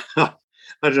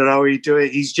don't know how he do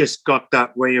it. He's just got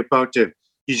that way about him.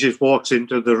 He just walks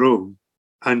into the room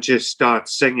and just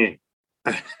starts singing.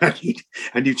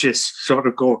 And you just sort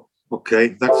of go, okay,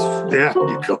 there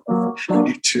you go. And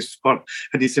you just want,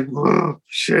 and you think, oh,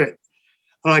 shit.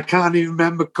 And I can't even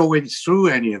remember going through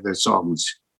any of the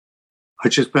songs. I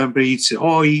just remember he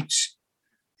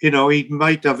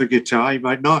might have a guitar, he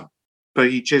might not, but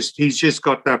he's just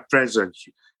got that presence.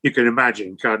 You can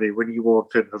imagine, can't he, when you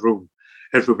walk in the room,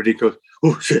 everybody goes,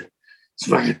 oh, shit, it's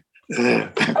fine.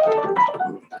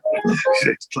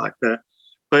 It's like that.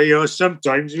 But,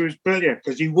 sometimes it was brilliant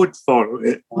because he would follow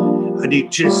it and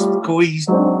he'd just go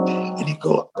easy and he'd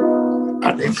go,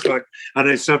 and it's like, and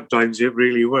then sometimes it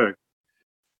really worked.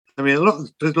 I mean,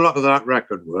 there's a lot of that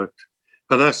record worked,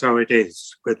 but that's how it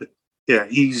is. But yeah,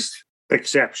 he's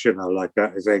exceptional like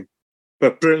that, I think.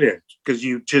 But brilliant because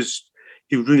he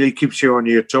really keeps you on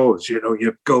your toes.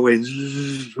 You're going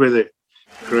with it.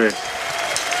 Great.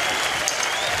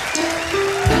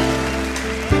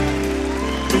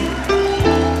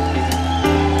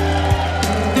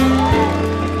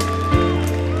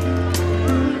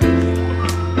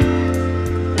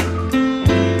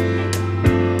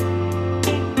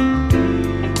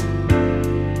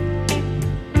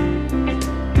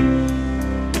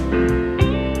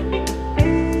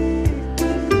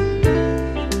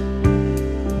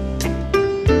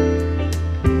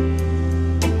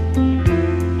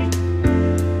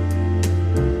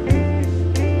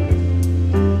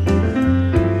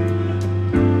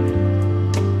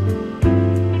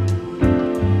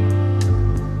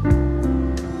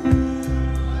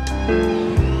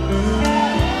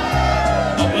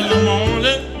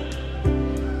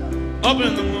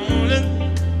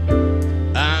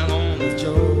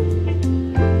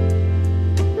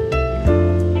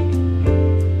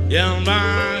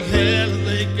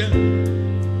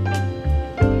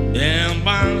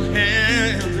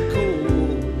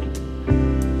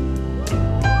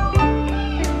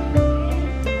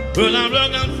 Well, I'm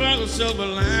looking for the silver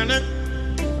lining,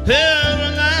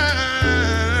 every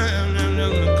line under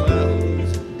the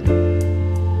clouds.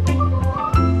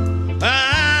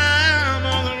 I'm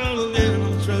on the road again,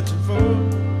 I'm searching for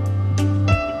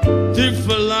the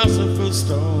philosopher's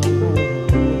stone.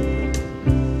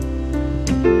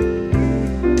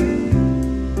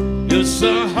 It's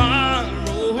a hard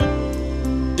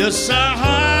road, it's a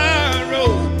hard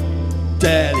road,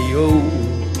 Daddy-o.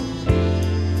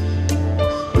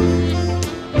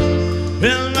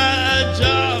 And my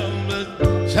job is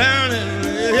turning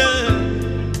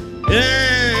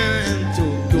into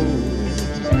gold.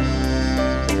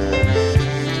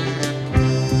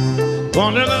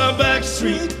 On the back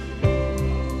street,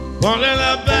 on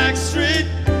the back street,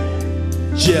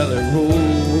 Jelly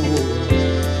Roll.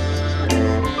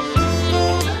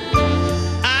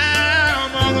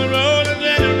 I'm on the road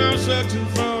again and I'm searching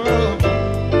for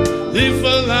the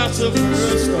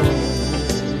philosopher's stone.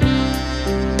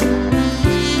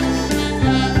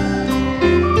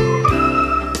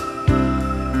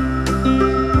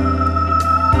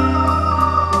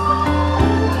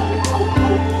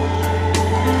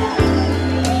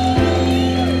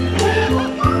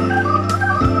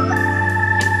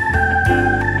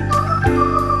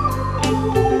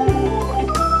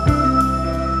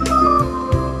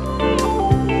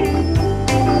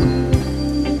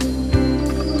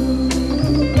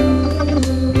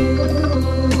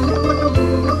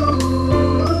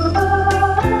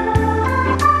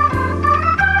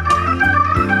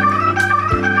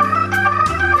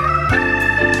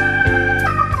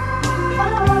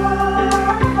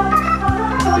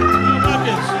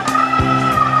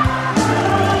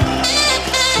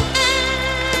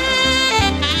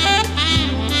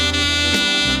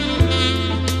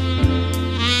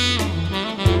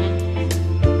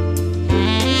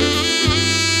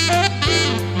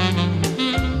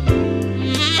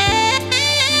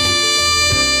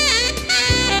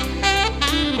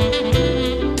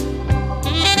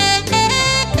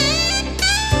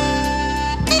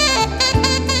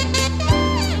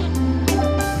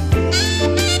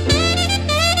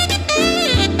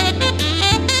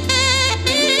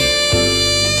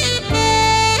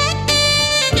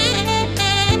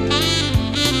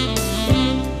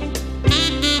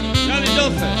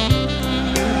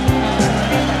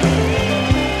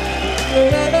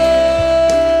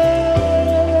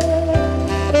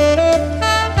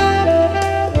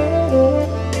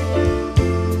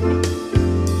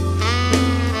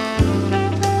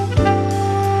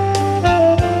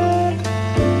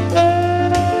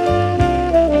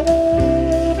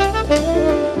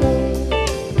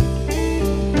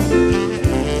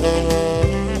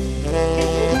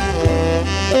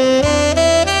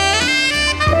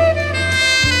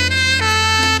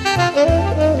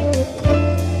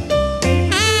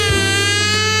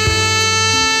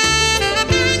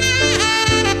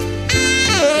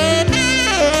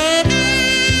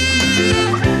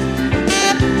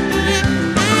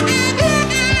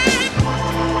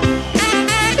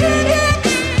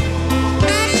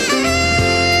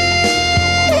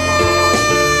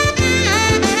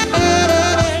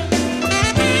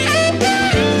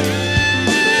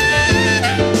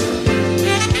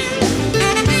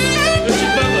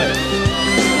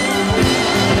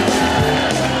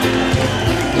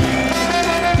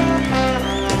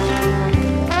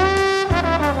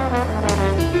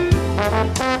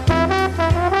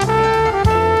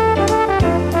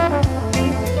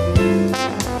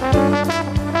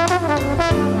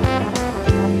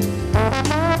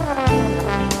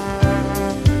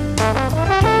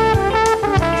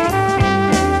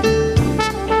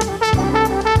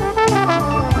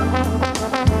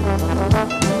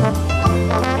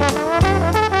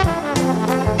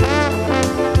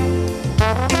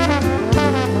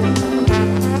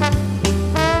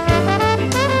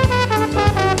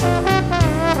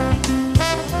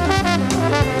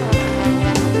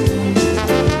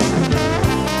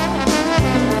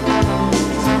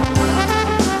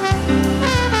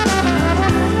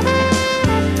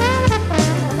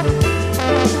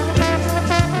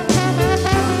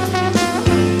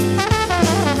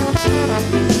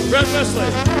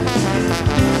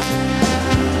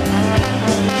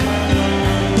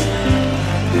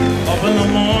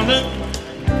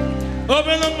 Up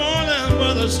in the morning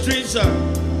where the streets are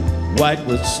white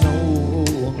with snow.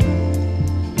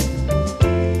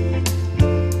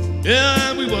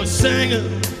 Yeah, we were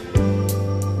singing,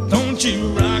 don't you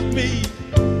rock me,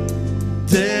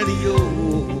 Daddy-o.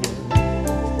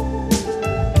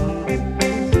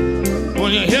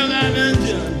 When you hear that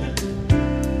engine,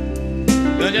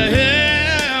 when you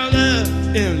hear that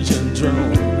engine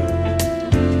drone,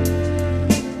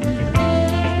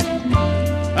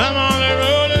 I'm on the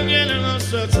road again and I'm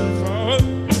searching for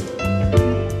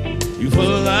you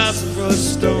philosopher's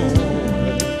stone.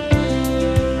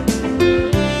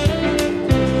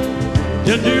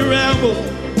 Then you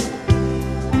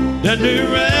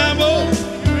ramble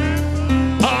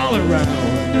all around.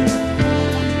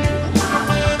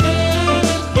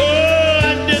 Oh,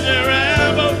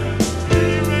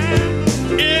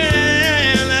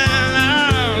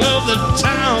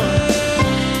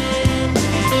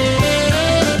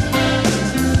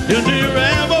 Then they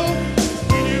ramble,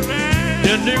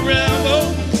 then they ramble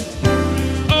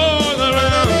all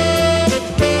around.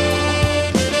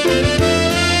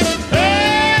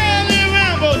 And they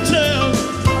ramble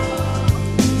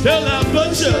till our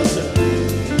butchers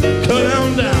cut them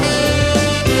down.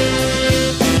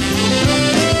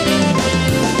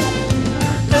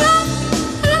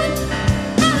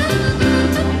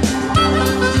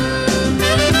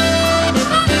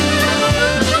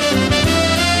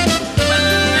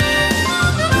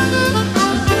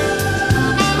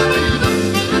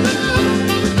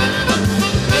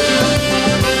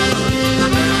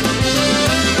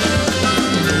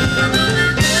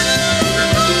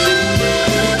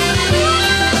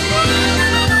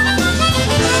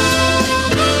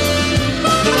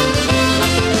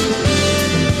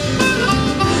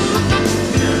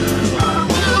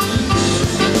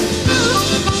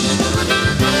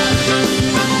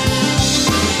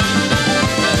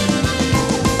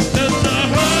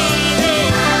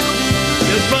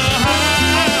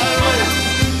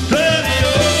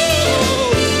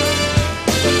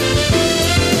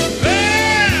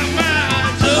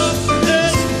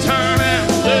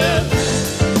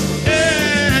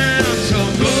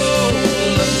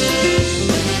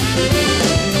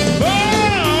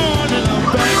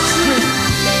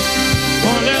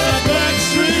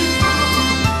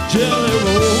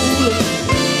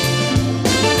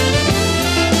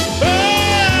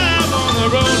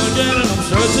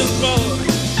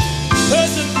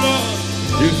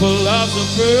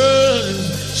 Philosopher's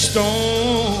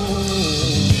stone.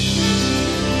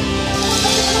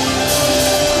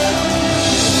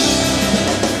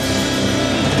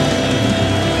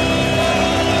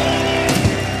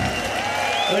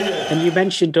 And you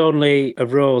mentioned Only a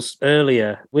Rose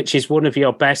earlier, which is one of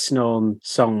your best known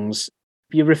songs.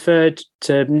 You referred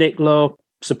to Nick Lowe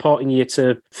supporting you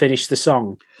to finish the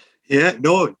song. Yeah,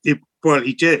 no, he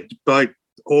did,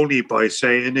 only by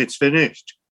saying it's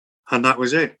finished. And that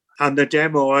was it. And the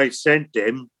demo I sent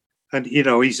him, and,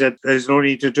 he said, there's no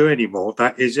need to do any more.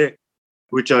 That is it,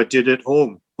 which I did at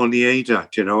home on the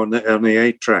ADAT, on the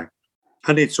 8-track.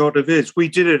 And it sort of is. We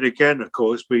did it again, of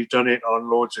course. We've done it on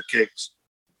loads of gigs.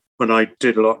 When I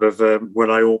did a lot of,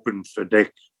 when I opened for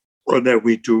Nick, and then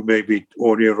we do maybe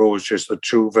Only a Rose, just the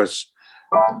two of us,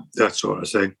 that sort of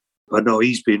thing. But no,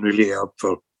 he's been really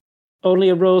helpful. Only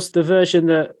a Rose, the version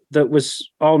that was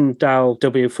on Dial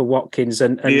W for Watkins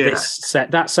and this set,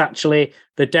 that's actually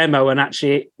the demo, and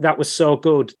actually that was so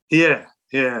good. Yeah.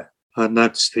 And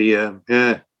that's the,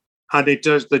 And it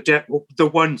does the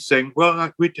one thing, well,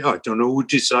 I don't know who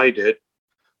decided,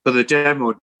 but the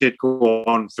demo did go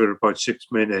on for about 6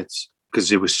 minutes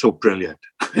because it was so brilliant.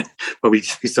 But we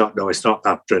thought, no, it's not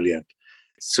that brilliant.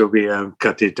 So we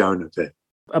cut it down a bit.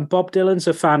 And Bob Dylan's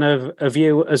a fan of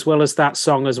you as well as that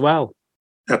song as well.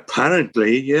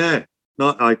 Apparently, yeah.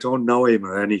 I don't know him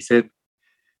or anything.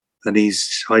 And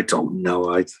I don't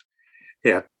know.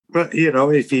 But,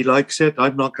 if he likes it,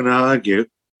 I'm not going to argue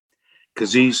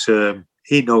because he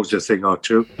knows a thing or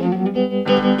two.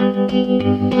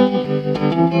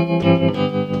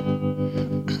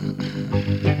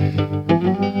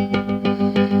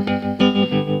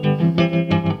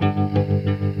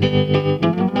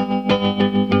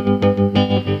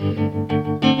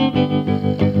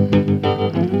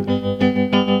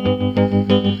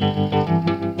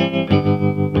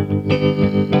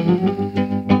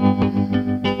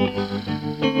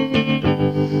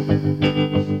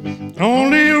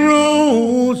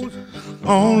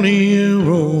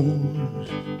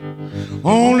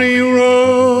 Only a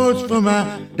rose for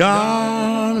my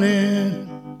darling.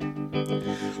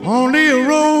 Only a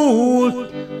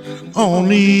rose,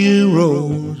 only a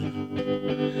rose.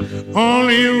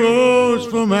 Only a rose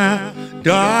for my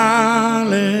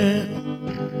darling.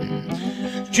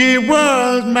 She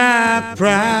was my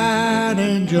pride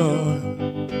and joy.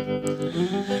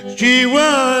 She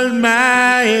was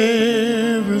my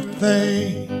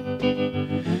everything.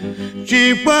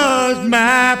 She was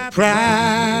my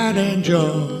pride and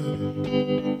joy.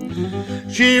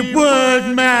 She was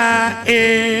my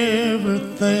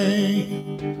everything.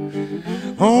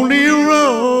 Only a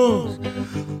rose,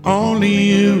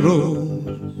 only a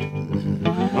rose.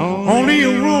 Only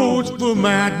a rose for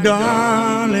my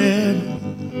darling.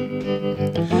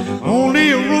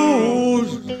 Only a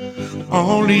rose,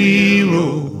 only a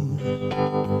rose.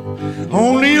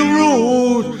 Only a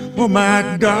rose for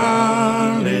my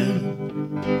darling.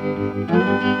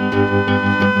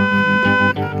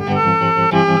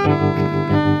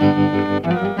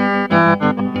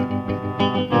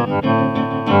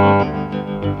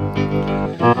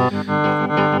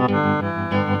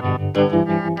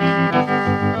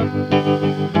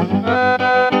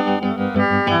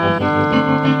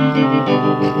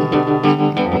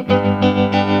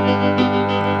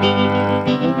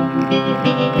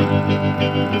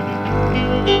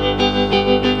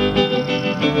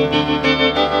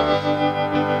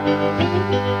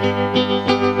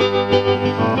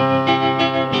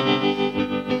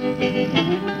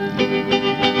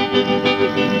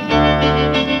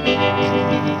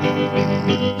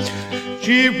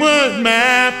 She was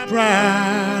my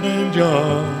pride and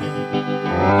joy.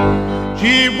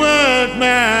 She was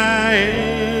my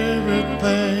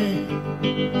everything.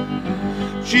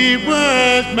 She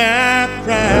was my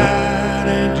pride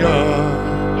and joy.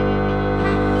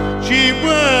 She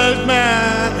was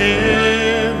my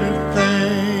everything.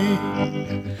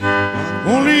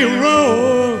 Only a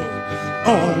rose,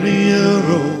 only a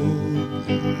rose,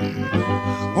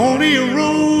 only a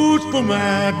rose for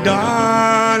my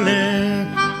darling.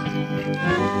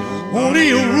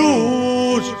 Only a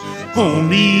rose,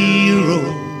 only a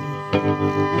rose,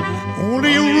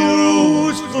 only a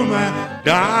rose for my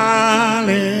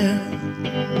darling.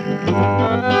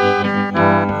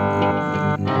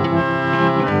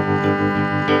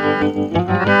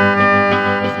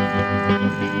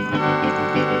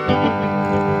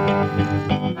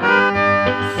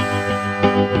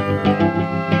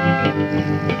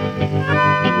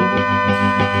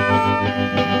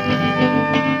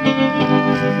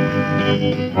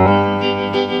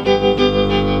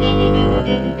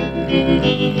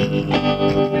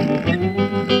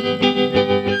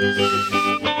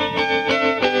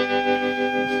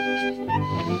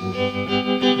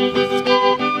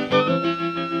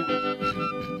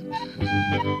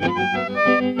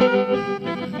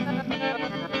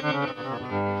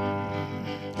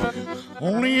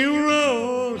 Only a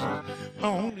rose,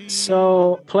 only.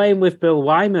 So, playing with Bill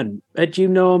Wyman, had you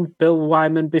known Bill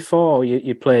Wyman before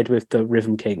you played with the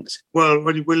Rhythm Kings? Well,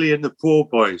 when Willie and the Poor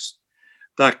Boys,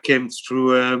 that came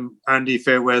through Andy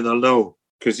Fairweather Low,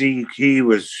 because he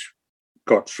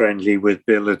got friendly with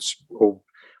Bill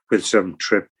with some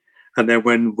trip. And then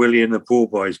when Willie and the Poor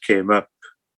Boys came up,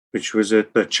 which was a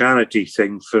charity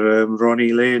thing for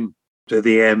Ronnie Lane,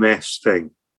 the MS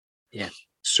thing. Yeah.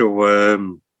 So,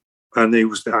 and it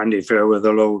was Andy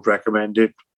Fairweather Low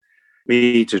recommended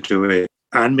me to do it.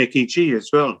 And Mickey G as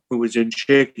well, who was in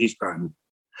Shakey's band.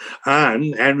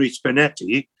 And Henry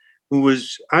Spinetti,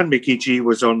 and Mickey G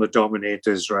was on the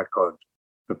Dominators record,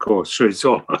 of course. So it's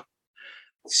all,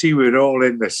 we're all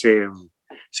in the same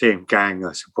gang,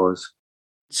 I suppose.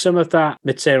 Some of that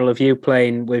material of you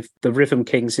playing with the Rhythm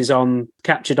Kings is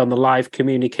captured on the Live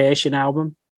Communication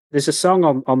album. There's a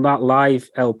song on that live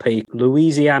LP,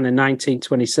 Louisiana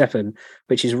 1927,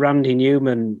 which is Randy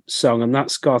Newman's song, and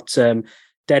that's got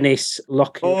Dennis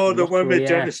Lockyer. Oh, the one with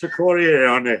Dennis Lockyer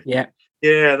on it. Yeah.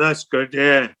 Yeah, that's good,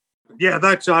 yeah. Yeah,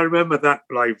 I remember that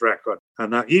live record.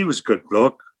 And he was a good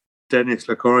bloke, Dennis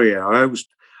Lockyer.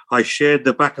 I shared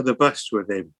the back of the bus with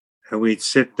him, and we'd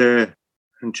sit there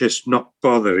and just not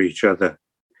bother each other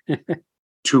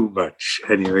too much.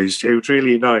 Anyways, it was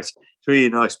really nice. Really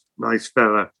nice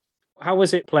fella. How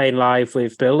was it playing live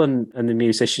with Bill and the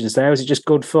musicians there? Was it just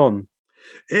good fun?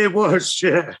 It was,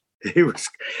 yeah. It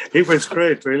was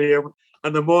great, really.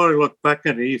 And the more I look back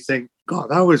at it, you think,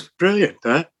 God, that was brilliant,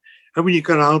 huh? And when you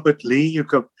got Albert Lee, you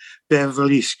got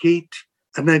Beverly Skeet,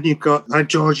 and then you got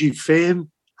Georgie Fame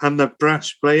and the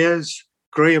brass players,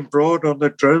 Graham Broad on the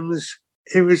drums.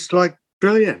 It was like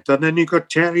brilliant. And then you got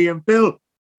Terry and Bill.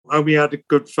 And we had a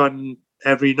good fun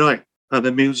every night. And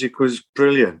the music was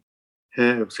brilliant.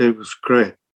 Yeah, it was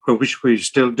great. I wish we were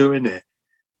still doing it.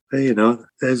 But,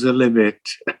 there's a limit.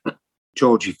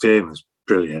 Georgie Fame was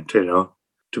brilliant,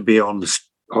 to be on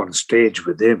stage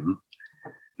with him.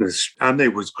 And they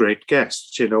was great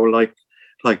guests,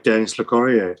 like Dennis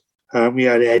Lockyer. We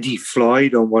had Eddie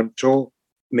Floyd on one tour,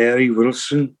 Mary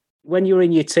Wilson. When you were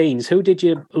in your teens, who did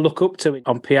you look up to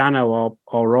on piano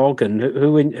or organ?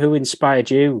 Who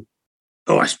inspired you?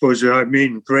 Oh, I suppose,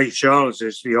 Ray Charles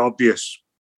is the obvious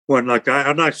one like that.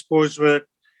 And I suppose the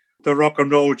rock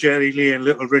and roll Jerry Lee and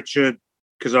Little Richard,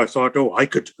 because I thought, I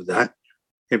could do that.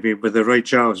 With the Ray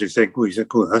Charles, you think,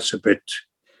 that's a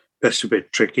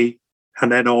bit tricky.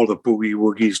 And then all the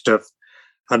boogie-woogie stuff.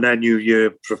 And then you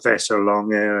hear Professor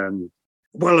Longhair. And,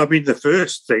 the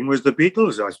first thing was the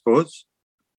Beatles, I suppose.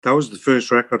 That was the first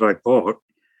record I bought.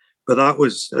 But that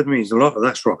was, a lot of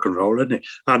that's rock and roll, isn't it?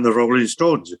 And the Rolling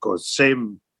Stones, of course.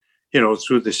 Same,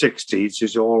 through the 60s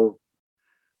is all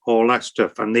that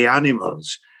stuff. And the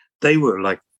Animals, they were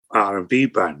like R&B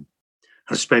band.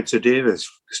 And Spencer Davis,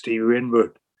 Stevie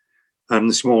Winwood, and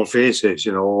the Small Faces,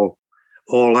 all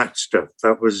that stuff.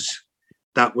 That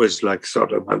was like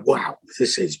sort of like, wow,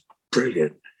 this is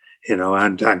brilliant,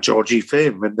 and Georgie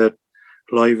Fame and the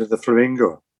Live at the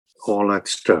Flamingo, all that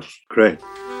stuff. Great.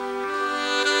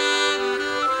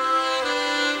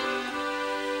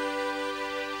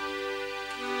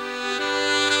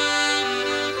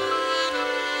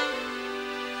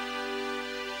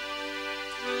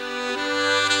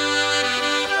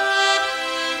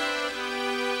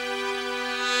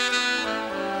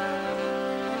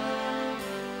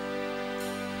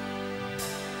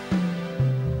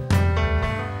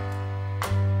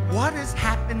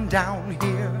 driving down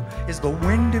here is the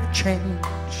wind have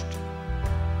changed.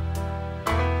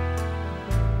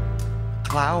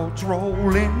 Clouds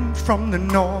roll in from the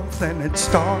north and it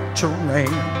starts to rain.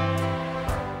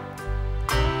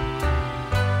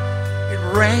 It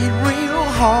rained real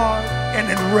hard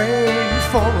and it rained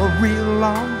for a real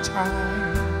long time.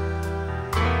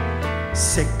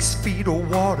 6 feet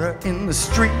of water in the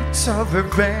streets of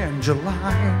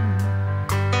Evangeline.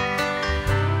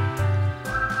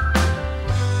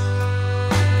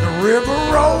 The river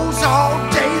rolls all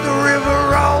day, the river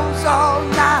rolls all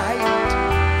night.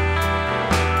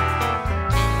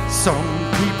 Some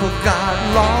people got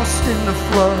lost in the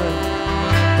flood,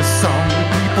 but some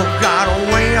people got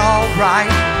away all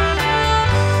right.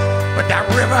 But that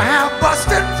river have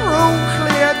busted through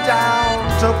clear down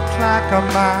to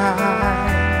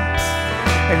Plaquemines,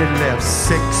 and it left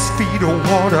 6 feet of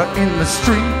water in the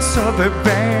streets of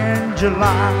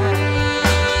Evangeline.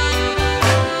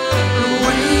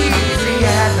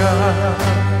 Louisiana,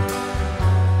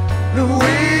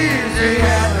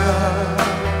 Louisiana,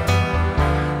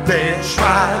 they're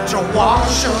trying to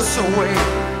wash us away.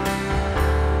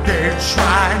 They're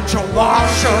trying to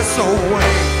wash us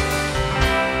away.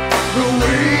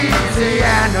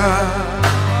 Louisiana,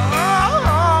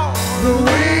 oh,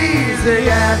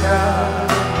 Louisiana,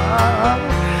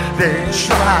 they're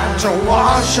trying to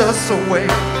wash us away.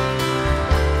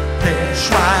 They're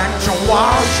trying to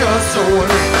wash us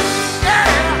away. Yeah.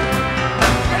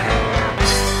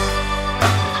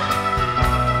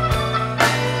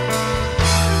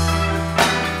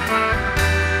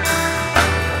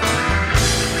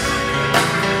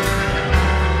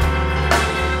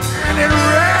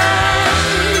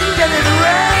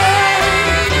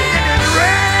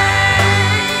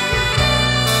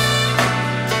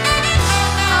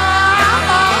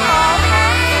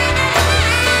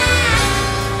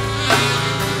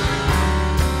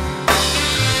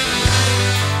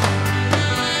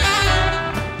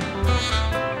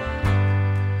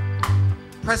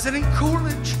 President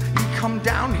Coolidge, he come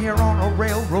down here on a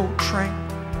railroad train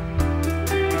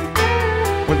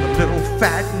when the little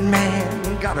fat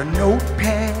man got a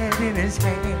notepad in his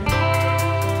hand.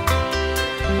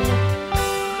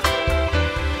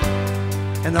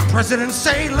 And the president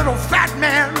say, little fat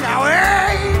man, now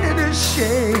ain't it a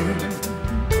shame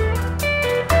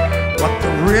what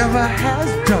the river has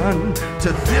done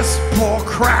to this poor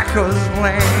cracker's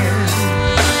land?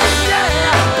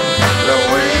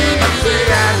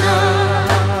 Louisiana,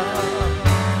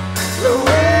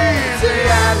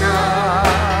 Louisiana,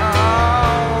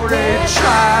 they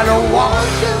try to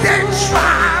wash, they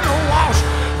try to wash,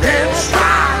 they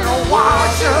try to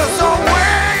wash us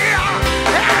away.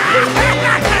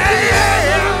 Louisiana,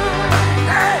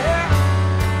 they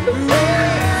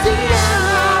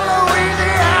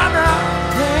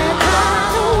try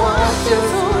to wash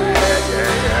us away.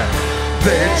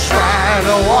 They try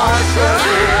to wash us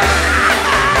away.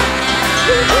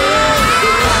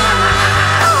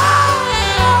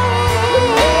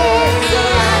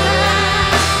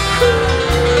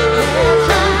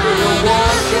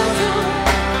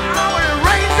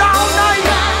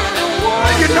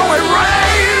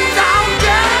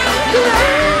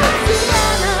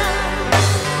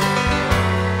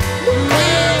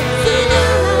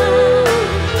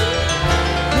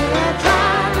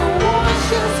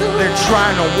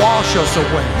 Trying to wash us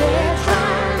away.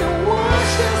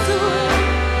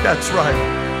 That's right.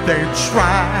 They're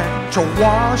trying to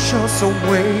wash us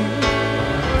away.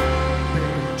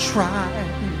 They're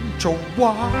trying to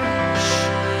wash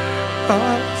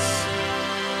us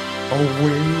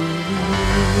away.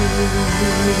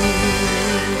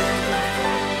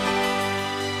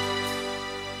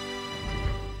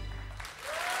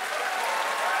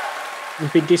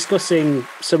 We've been discussing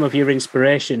some of your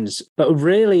inspirations, but a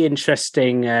really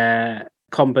interesting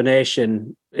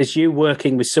combination is you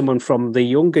working with someone from the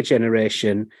younger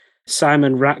generation,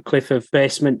 Simon Ratcliffe of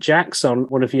Basement Jaxx, on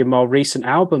one of your more recent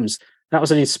albums. That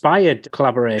was an inspired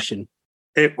collaboration.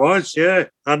 It was, yeah.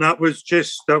 And that was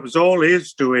all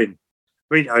his doing.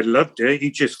 I mean, I loved it.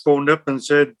 He just phoned up and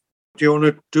said, do you want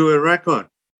to do a record?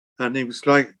 And he was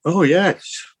like, oh,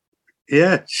 yes.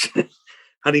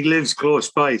 And he lives close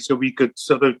by, so we could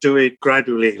sort of do it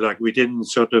gradually. Like we didn't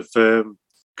sort of,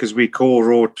 because we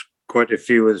co-wrote quite a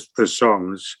few of the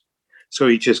songs. So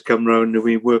he just come round and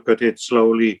we worked at it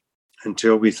slowly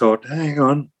until we thought, hang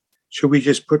on, should we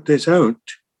just put this out? And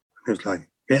it was like,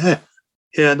 yeah,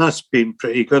 and that's been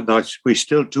pretty good. We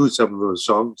still do some of those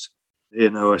songs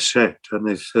in our set, and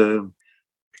it's we're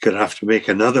going to have to make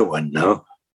another one now.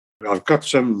 I've got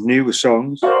some new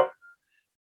songs.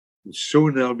 And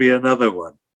soon there'll be another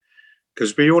one.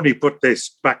 because we only put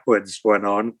this backwards one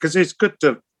on because it's good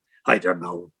to, I don't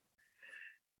know.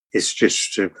 It's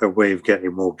just a way of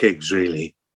getting more gigs,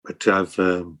 really. But I've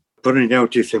putting it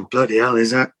out, you think, bloody hell,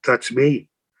 that's me.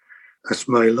 That's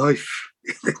my life.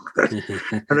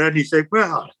 And then you think,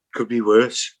 well, it could be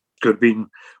worse. Could have been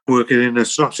working in a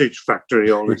sausage factory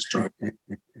all this time.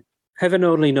 Heaven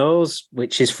Only Knows,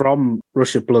 which is from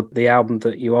Rush of Blood, the album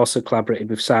that you also collaborated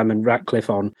with Simon Ratcliffe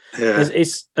on. Yeah.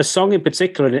 It's a song in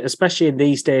particular, and especially in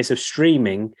these days of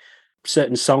streaming,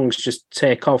 certain songs just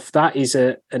take off. That is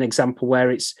an example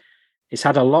where it's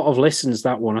had a lot of listens,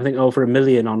 that one. I think over 1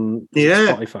 million on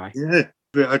Spotify. Yeah,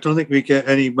 but I don't think we get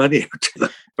any money out of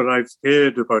that. But I've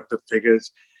heard about the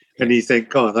figures, and you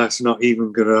think, oh, that's not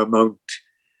even going to amount.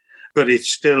 But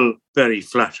it's still very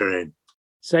flattering.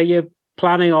 So you're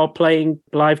planning or playing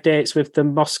live dates with the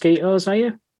Mosquitoes, are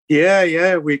you?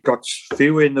 Yeah, we got a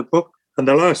few in the book, and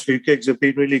the last few gigs have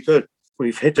been really good.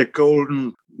 We've hit a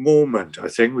golden moment, I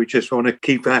think. We just want to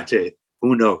keep at it.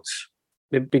 Who knows?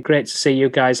 It'd be great to see you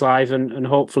guys live and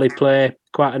hopefully play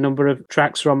quite a number of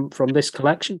tracks from this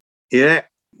collection. Yeah,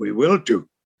 we will do.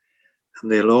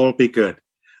 And they'll all be good.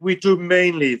 We do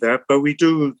mainly that, but we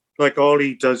do, like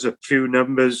Ollie does a few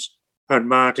numbers, and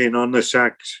Martin on the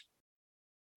sax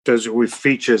does it with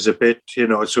features a bit,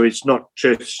 so it's not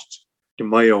just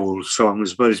my old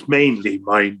songs, but it's mainly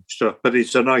mine stuff. But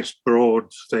it's a nice broad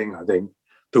thing, I think.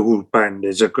 The whole band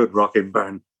is a good rocking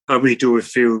band. And we do a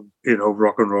few,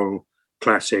 rock and roll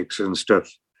classics and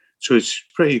stuff. So it's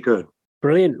pretty good.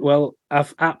 Brilliant. Well,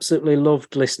 I've absolutely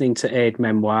loved listening to Aid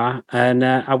Memoir, and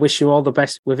I wish you all the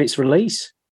best with its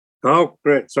release. Oh,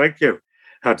 great. Thank you.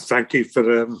 And thank you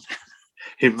for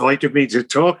inviting me to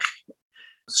talk.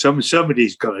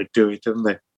 Somebody's got to do it, haven't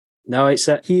they? No, it's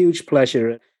a huge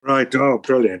pleasure. Right. Oh,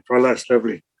 brilliant. Well, that's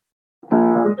lovely.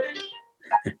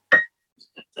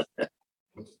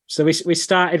 So we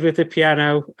started with the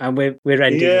piano and we're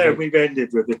ending. Yeah, we've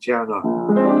ended with the piano.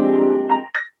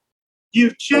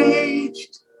 You've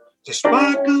changed, the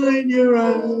sparkle in your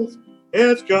eyes,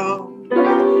 it's gone.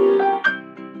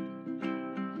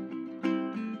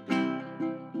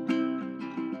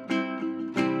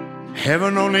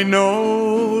 Heaven only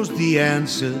knows the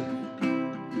answer.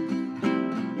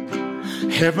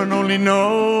 Heaven only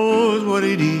knows what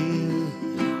it is.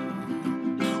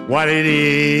 What it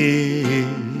is.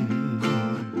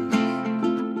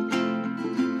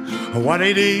 What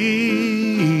it is.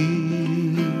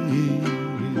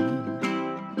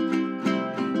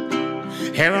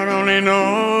 Heaven only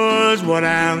knows what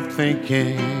I'm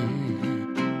thinking.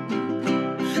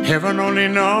 Heaven only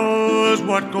knows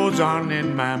what goes on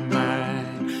in my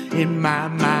mind, in my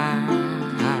mind,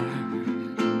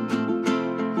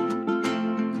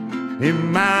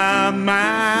 in my mind.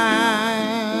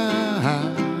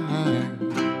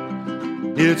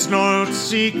 It's no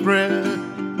secret.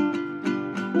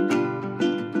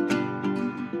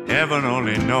 Heaven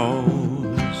only knows.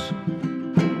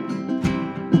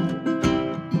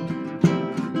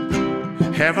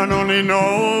 Heaven only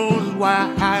knows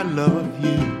why I love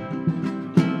you.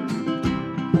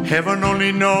 Heaven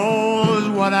only knows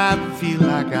what I feel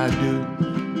like I do,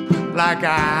 like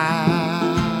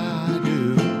I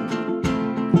do,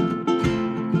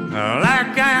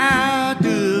 like I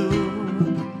do.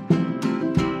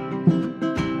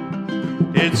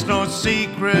 It's no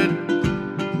secret,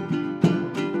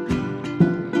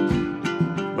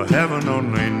 but heaven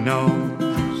only knows.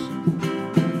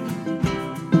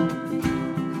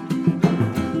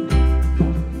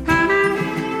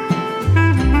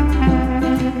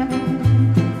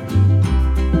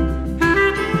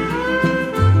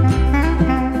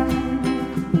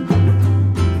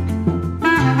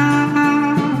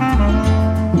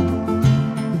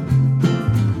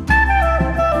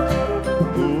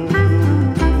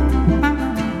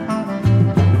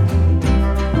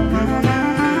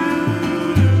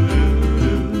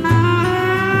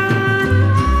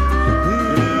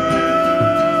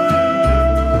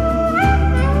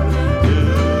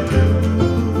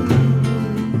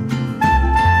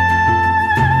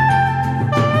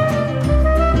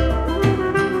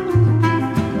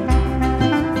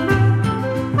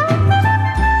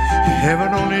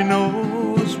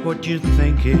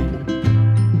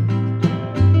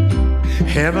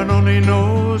 Heaven only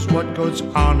knows what goes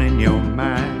on in your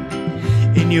mind,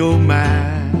 in your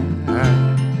mind.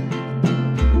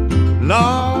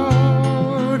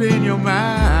 Lord, in your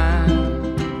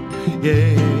mind,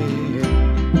 yeah.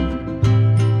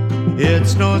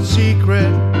 It's no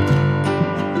secret.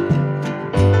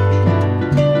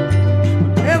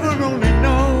 Heaven only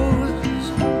knows.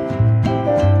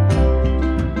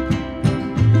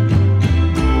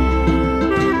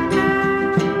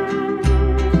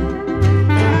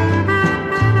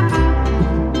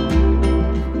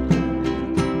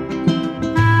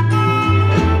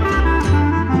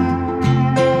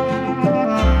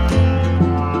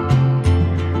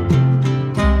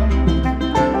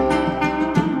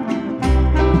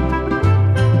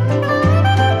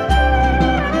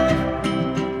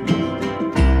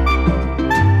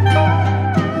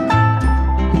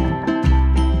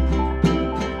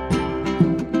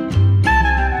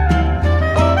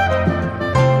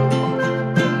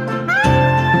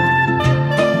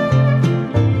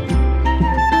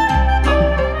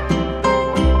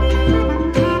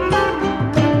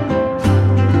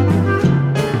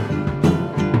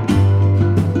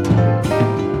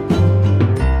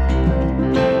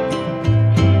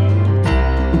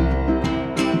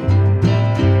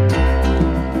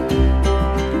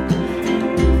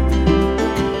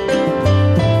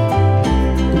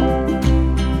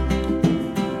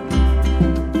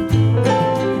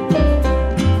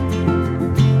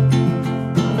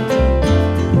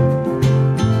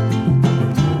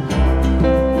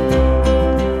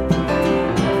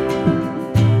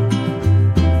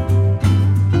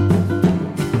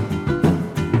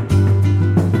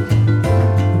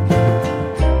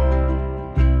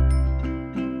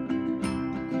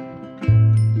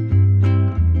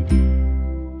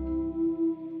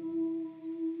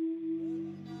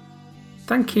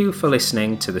 Thank you for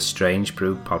listening to the Strange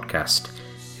Brew podcast.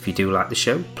 If you do like the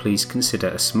show, please consider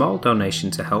a small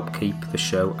donation to help keep the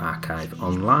show archive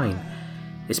online.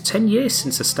 It's 10 years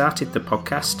since I started the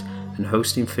podcast, and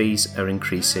hosting fees are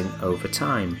increasing over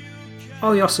time.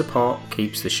 All your support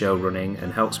keeps the show running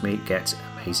and helps me get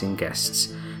amazing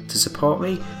guests. To support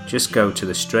me, just go to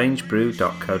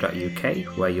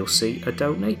thestrangebrew.co.uk where you'll see a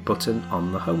donate button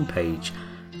on the homepage.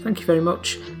 Thank you very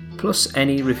much. Plus,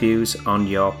 any reviews on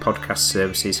your podcast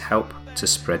services help to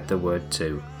spread the word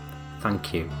too.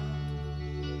 Thank you.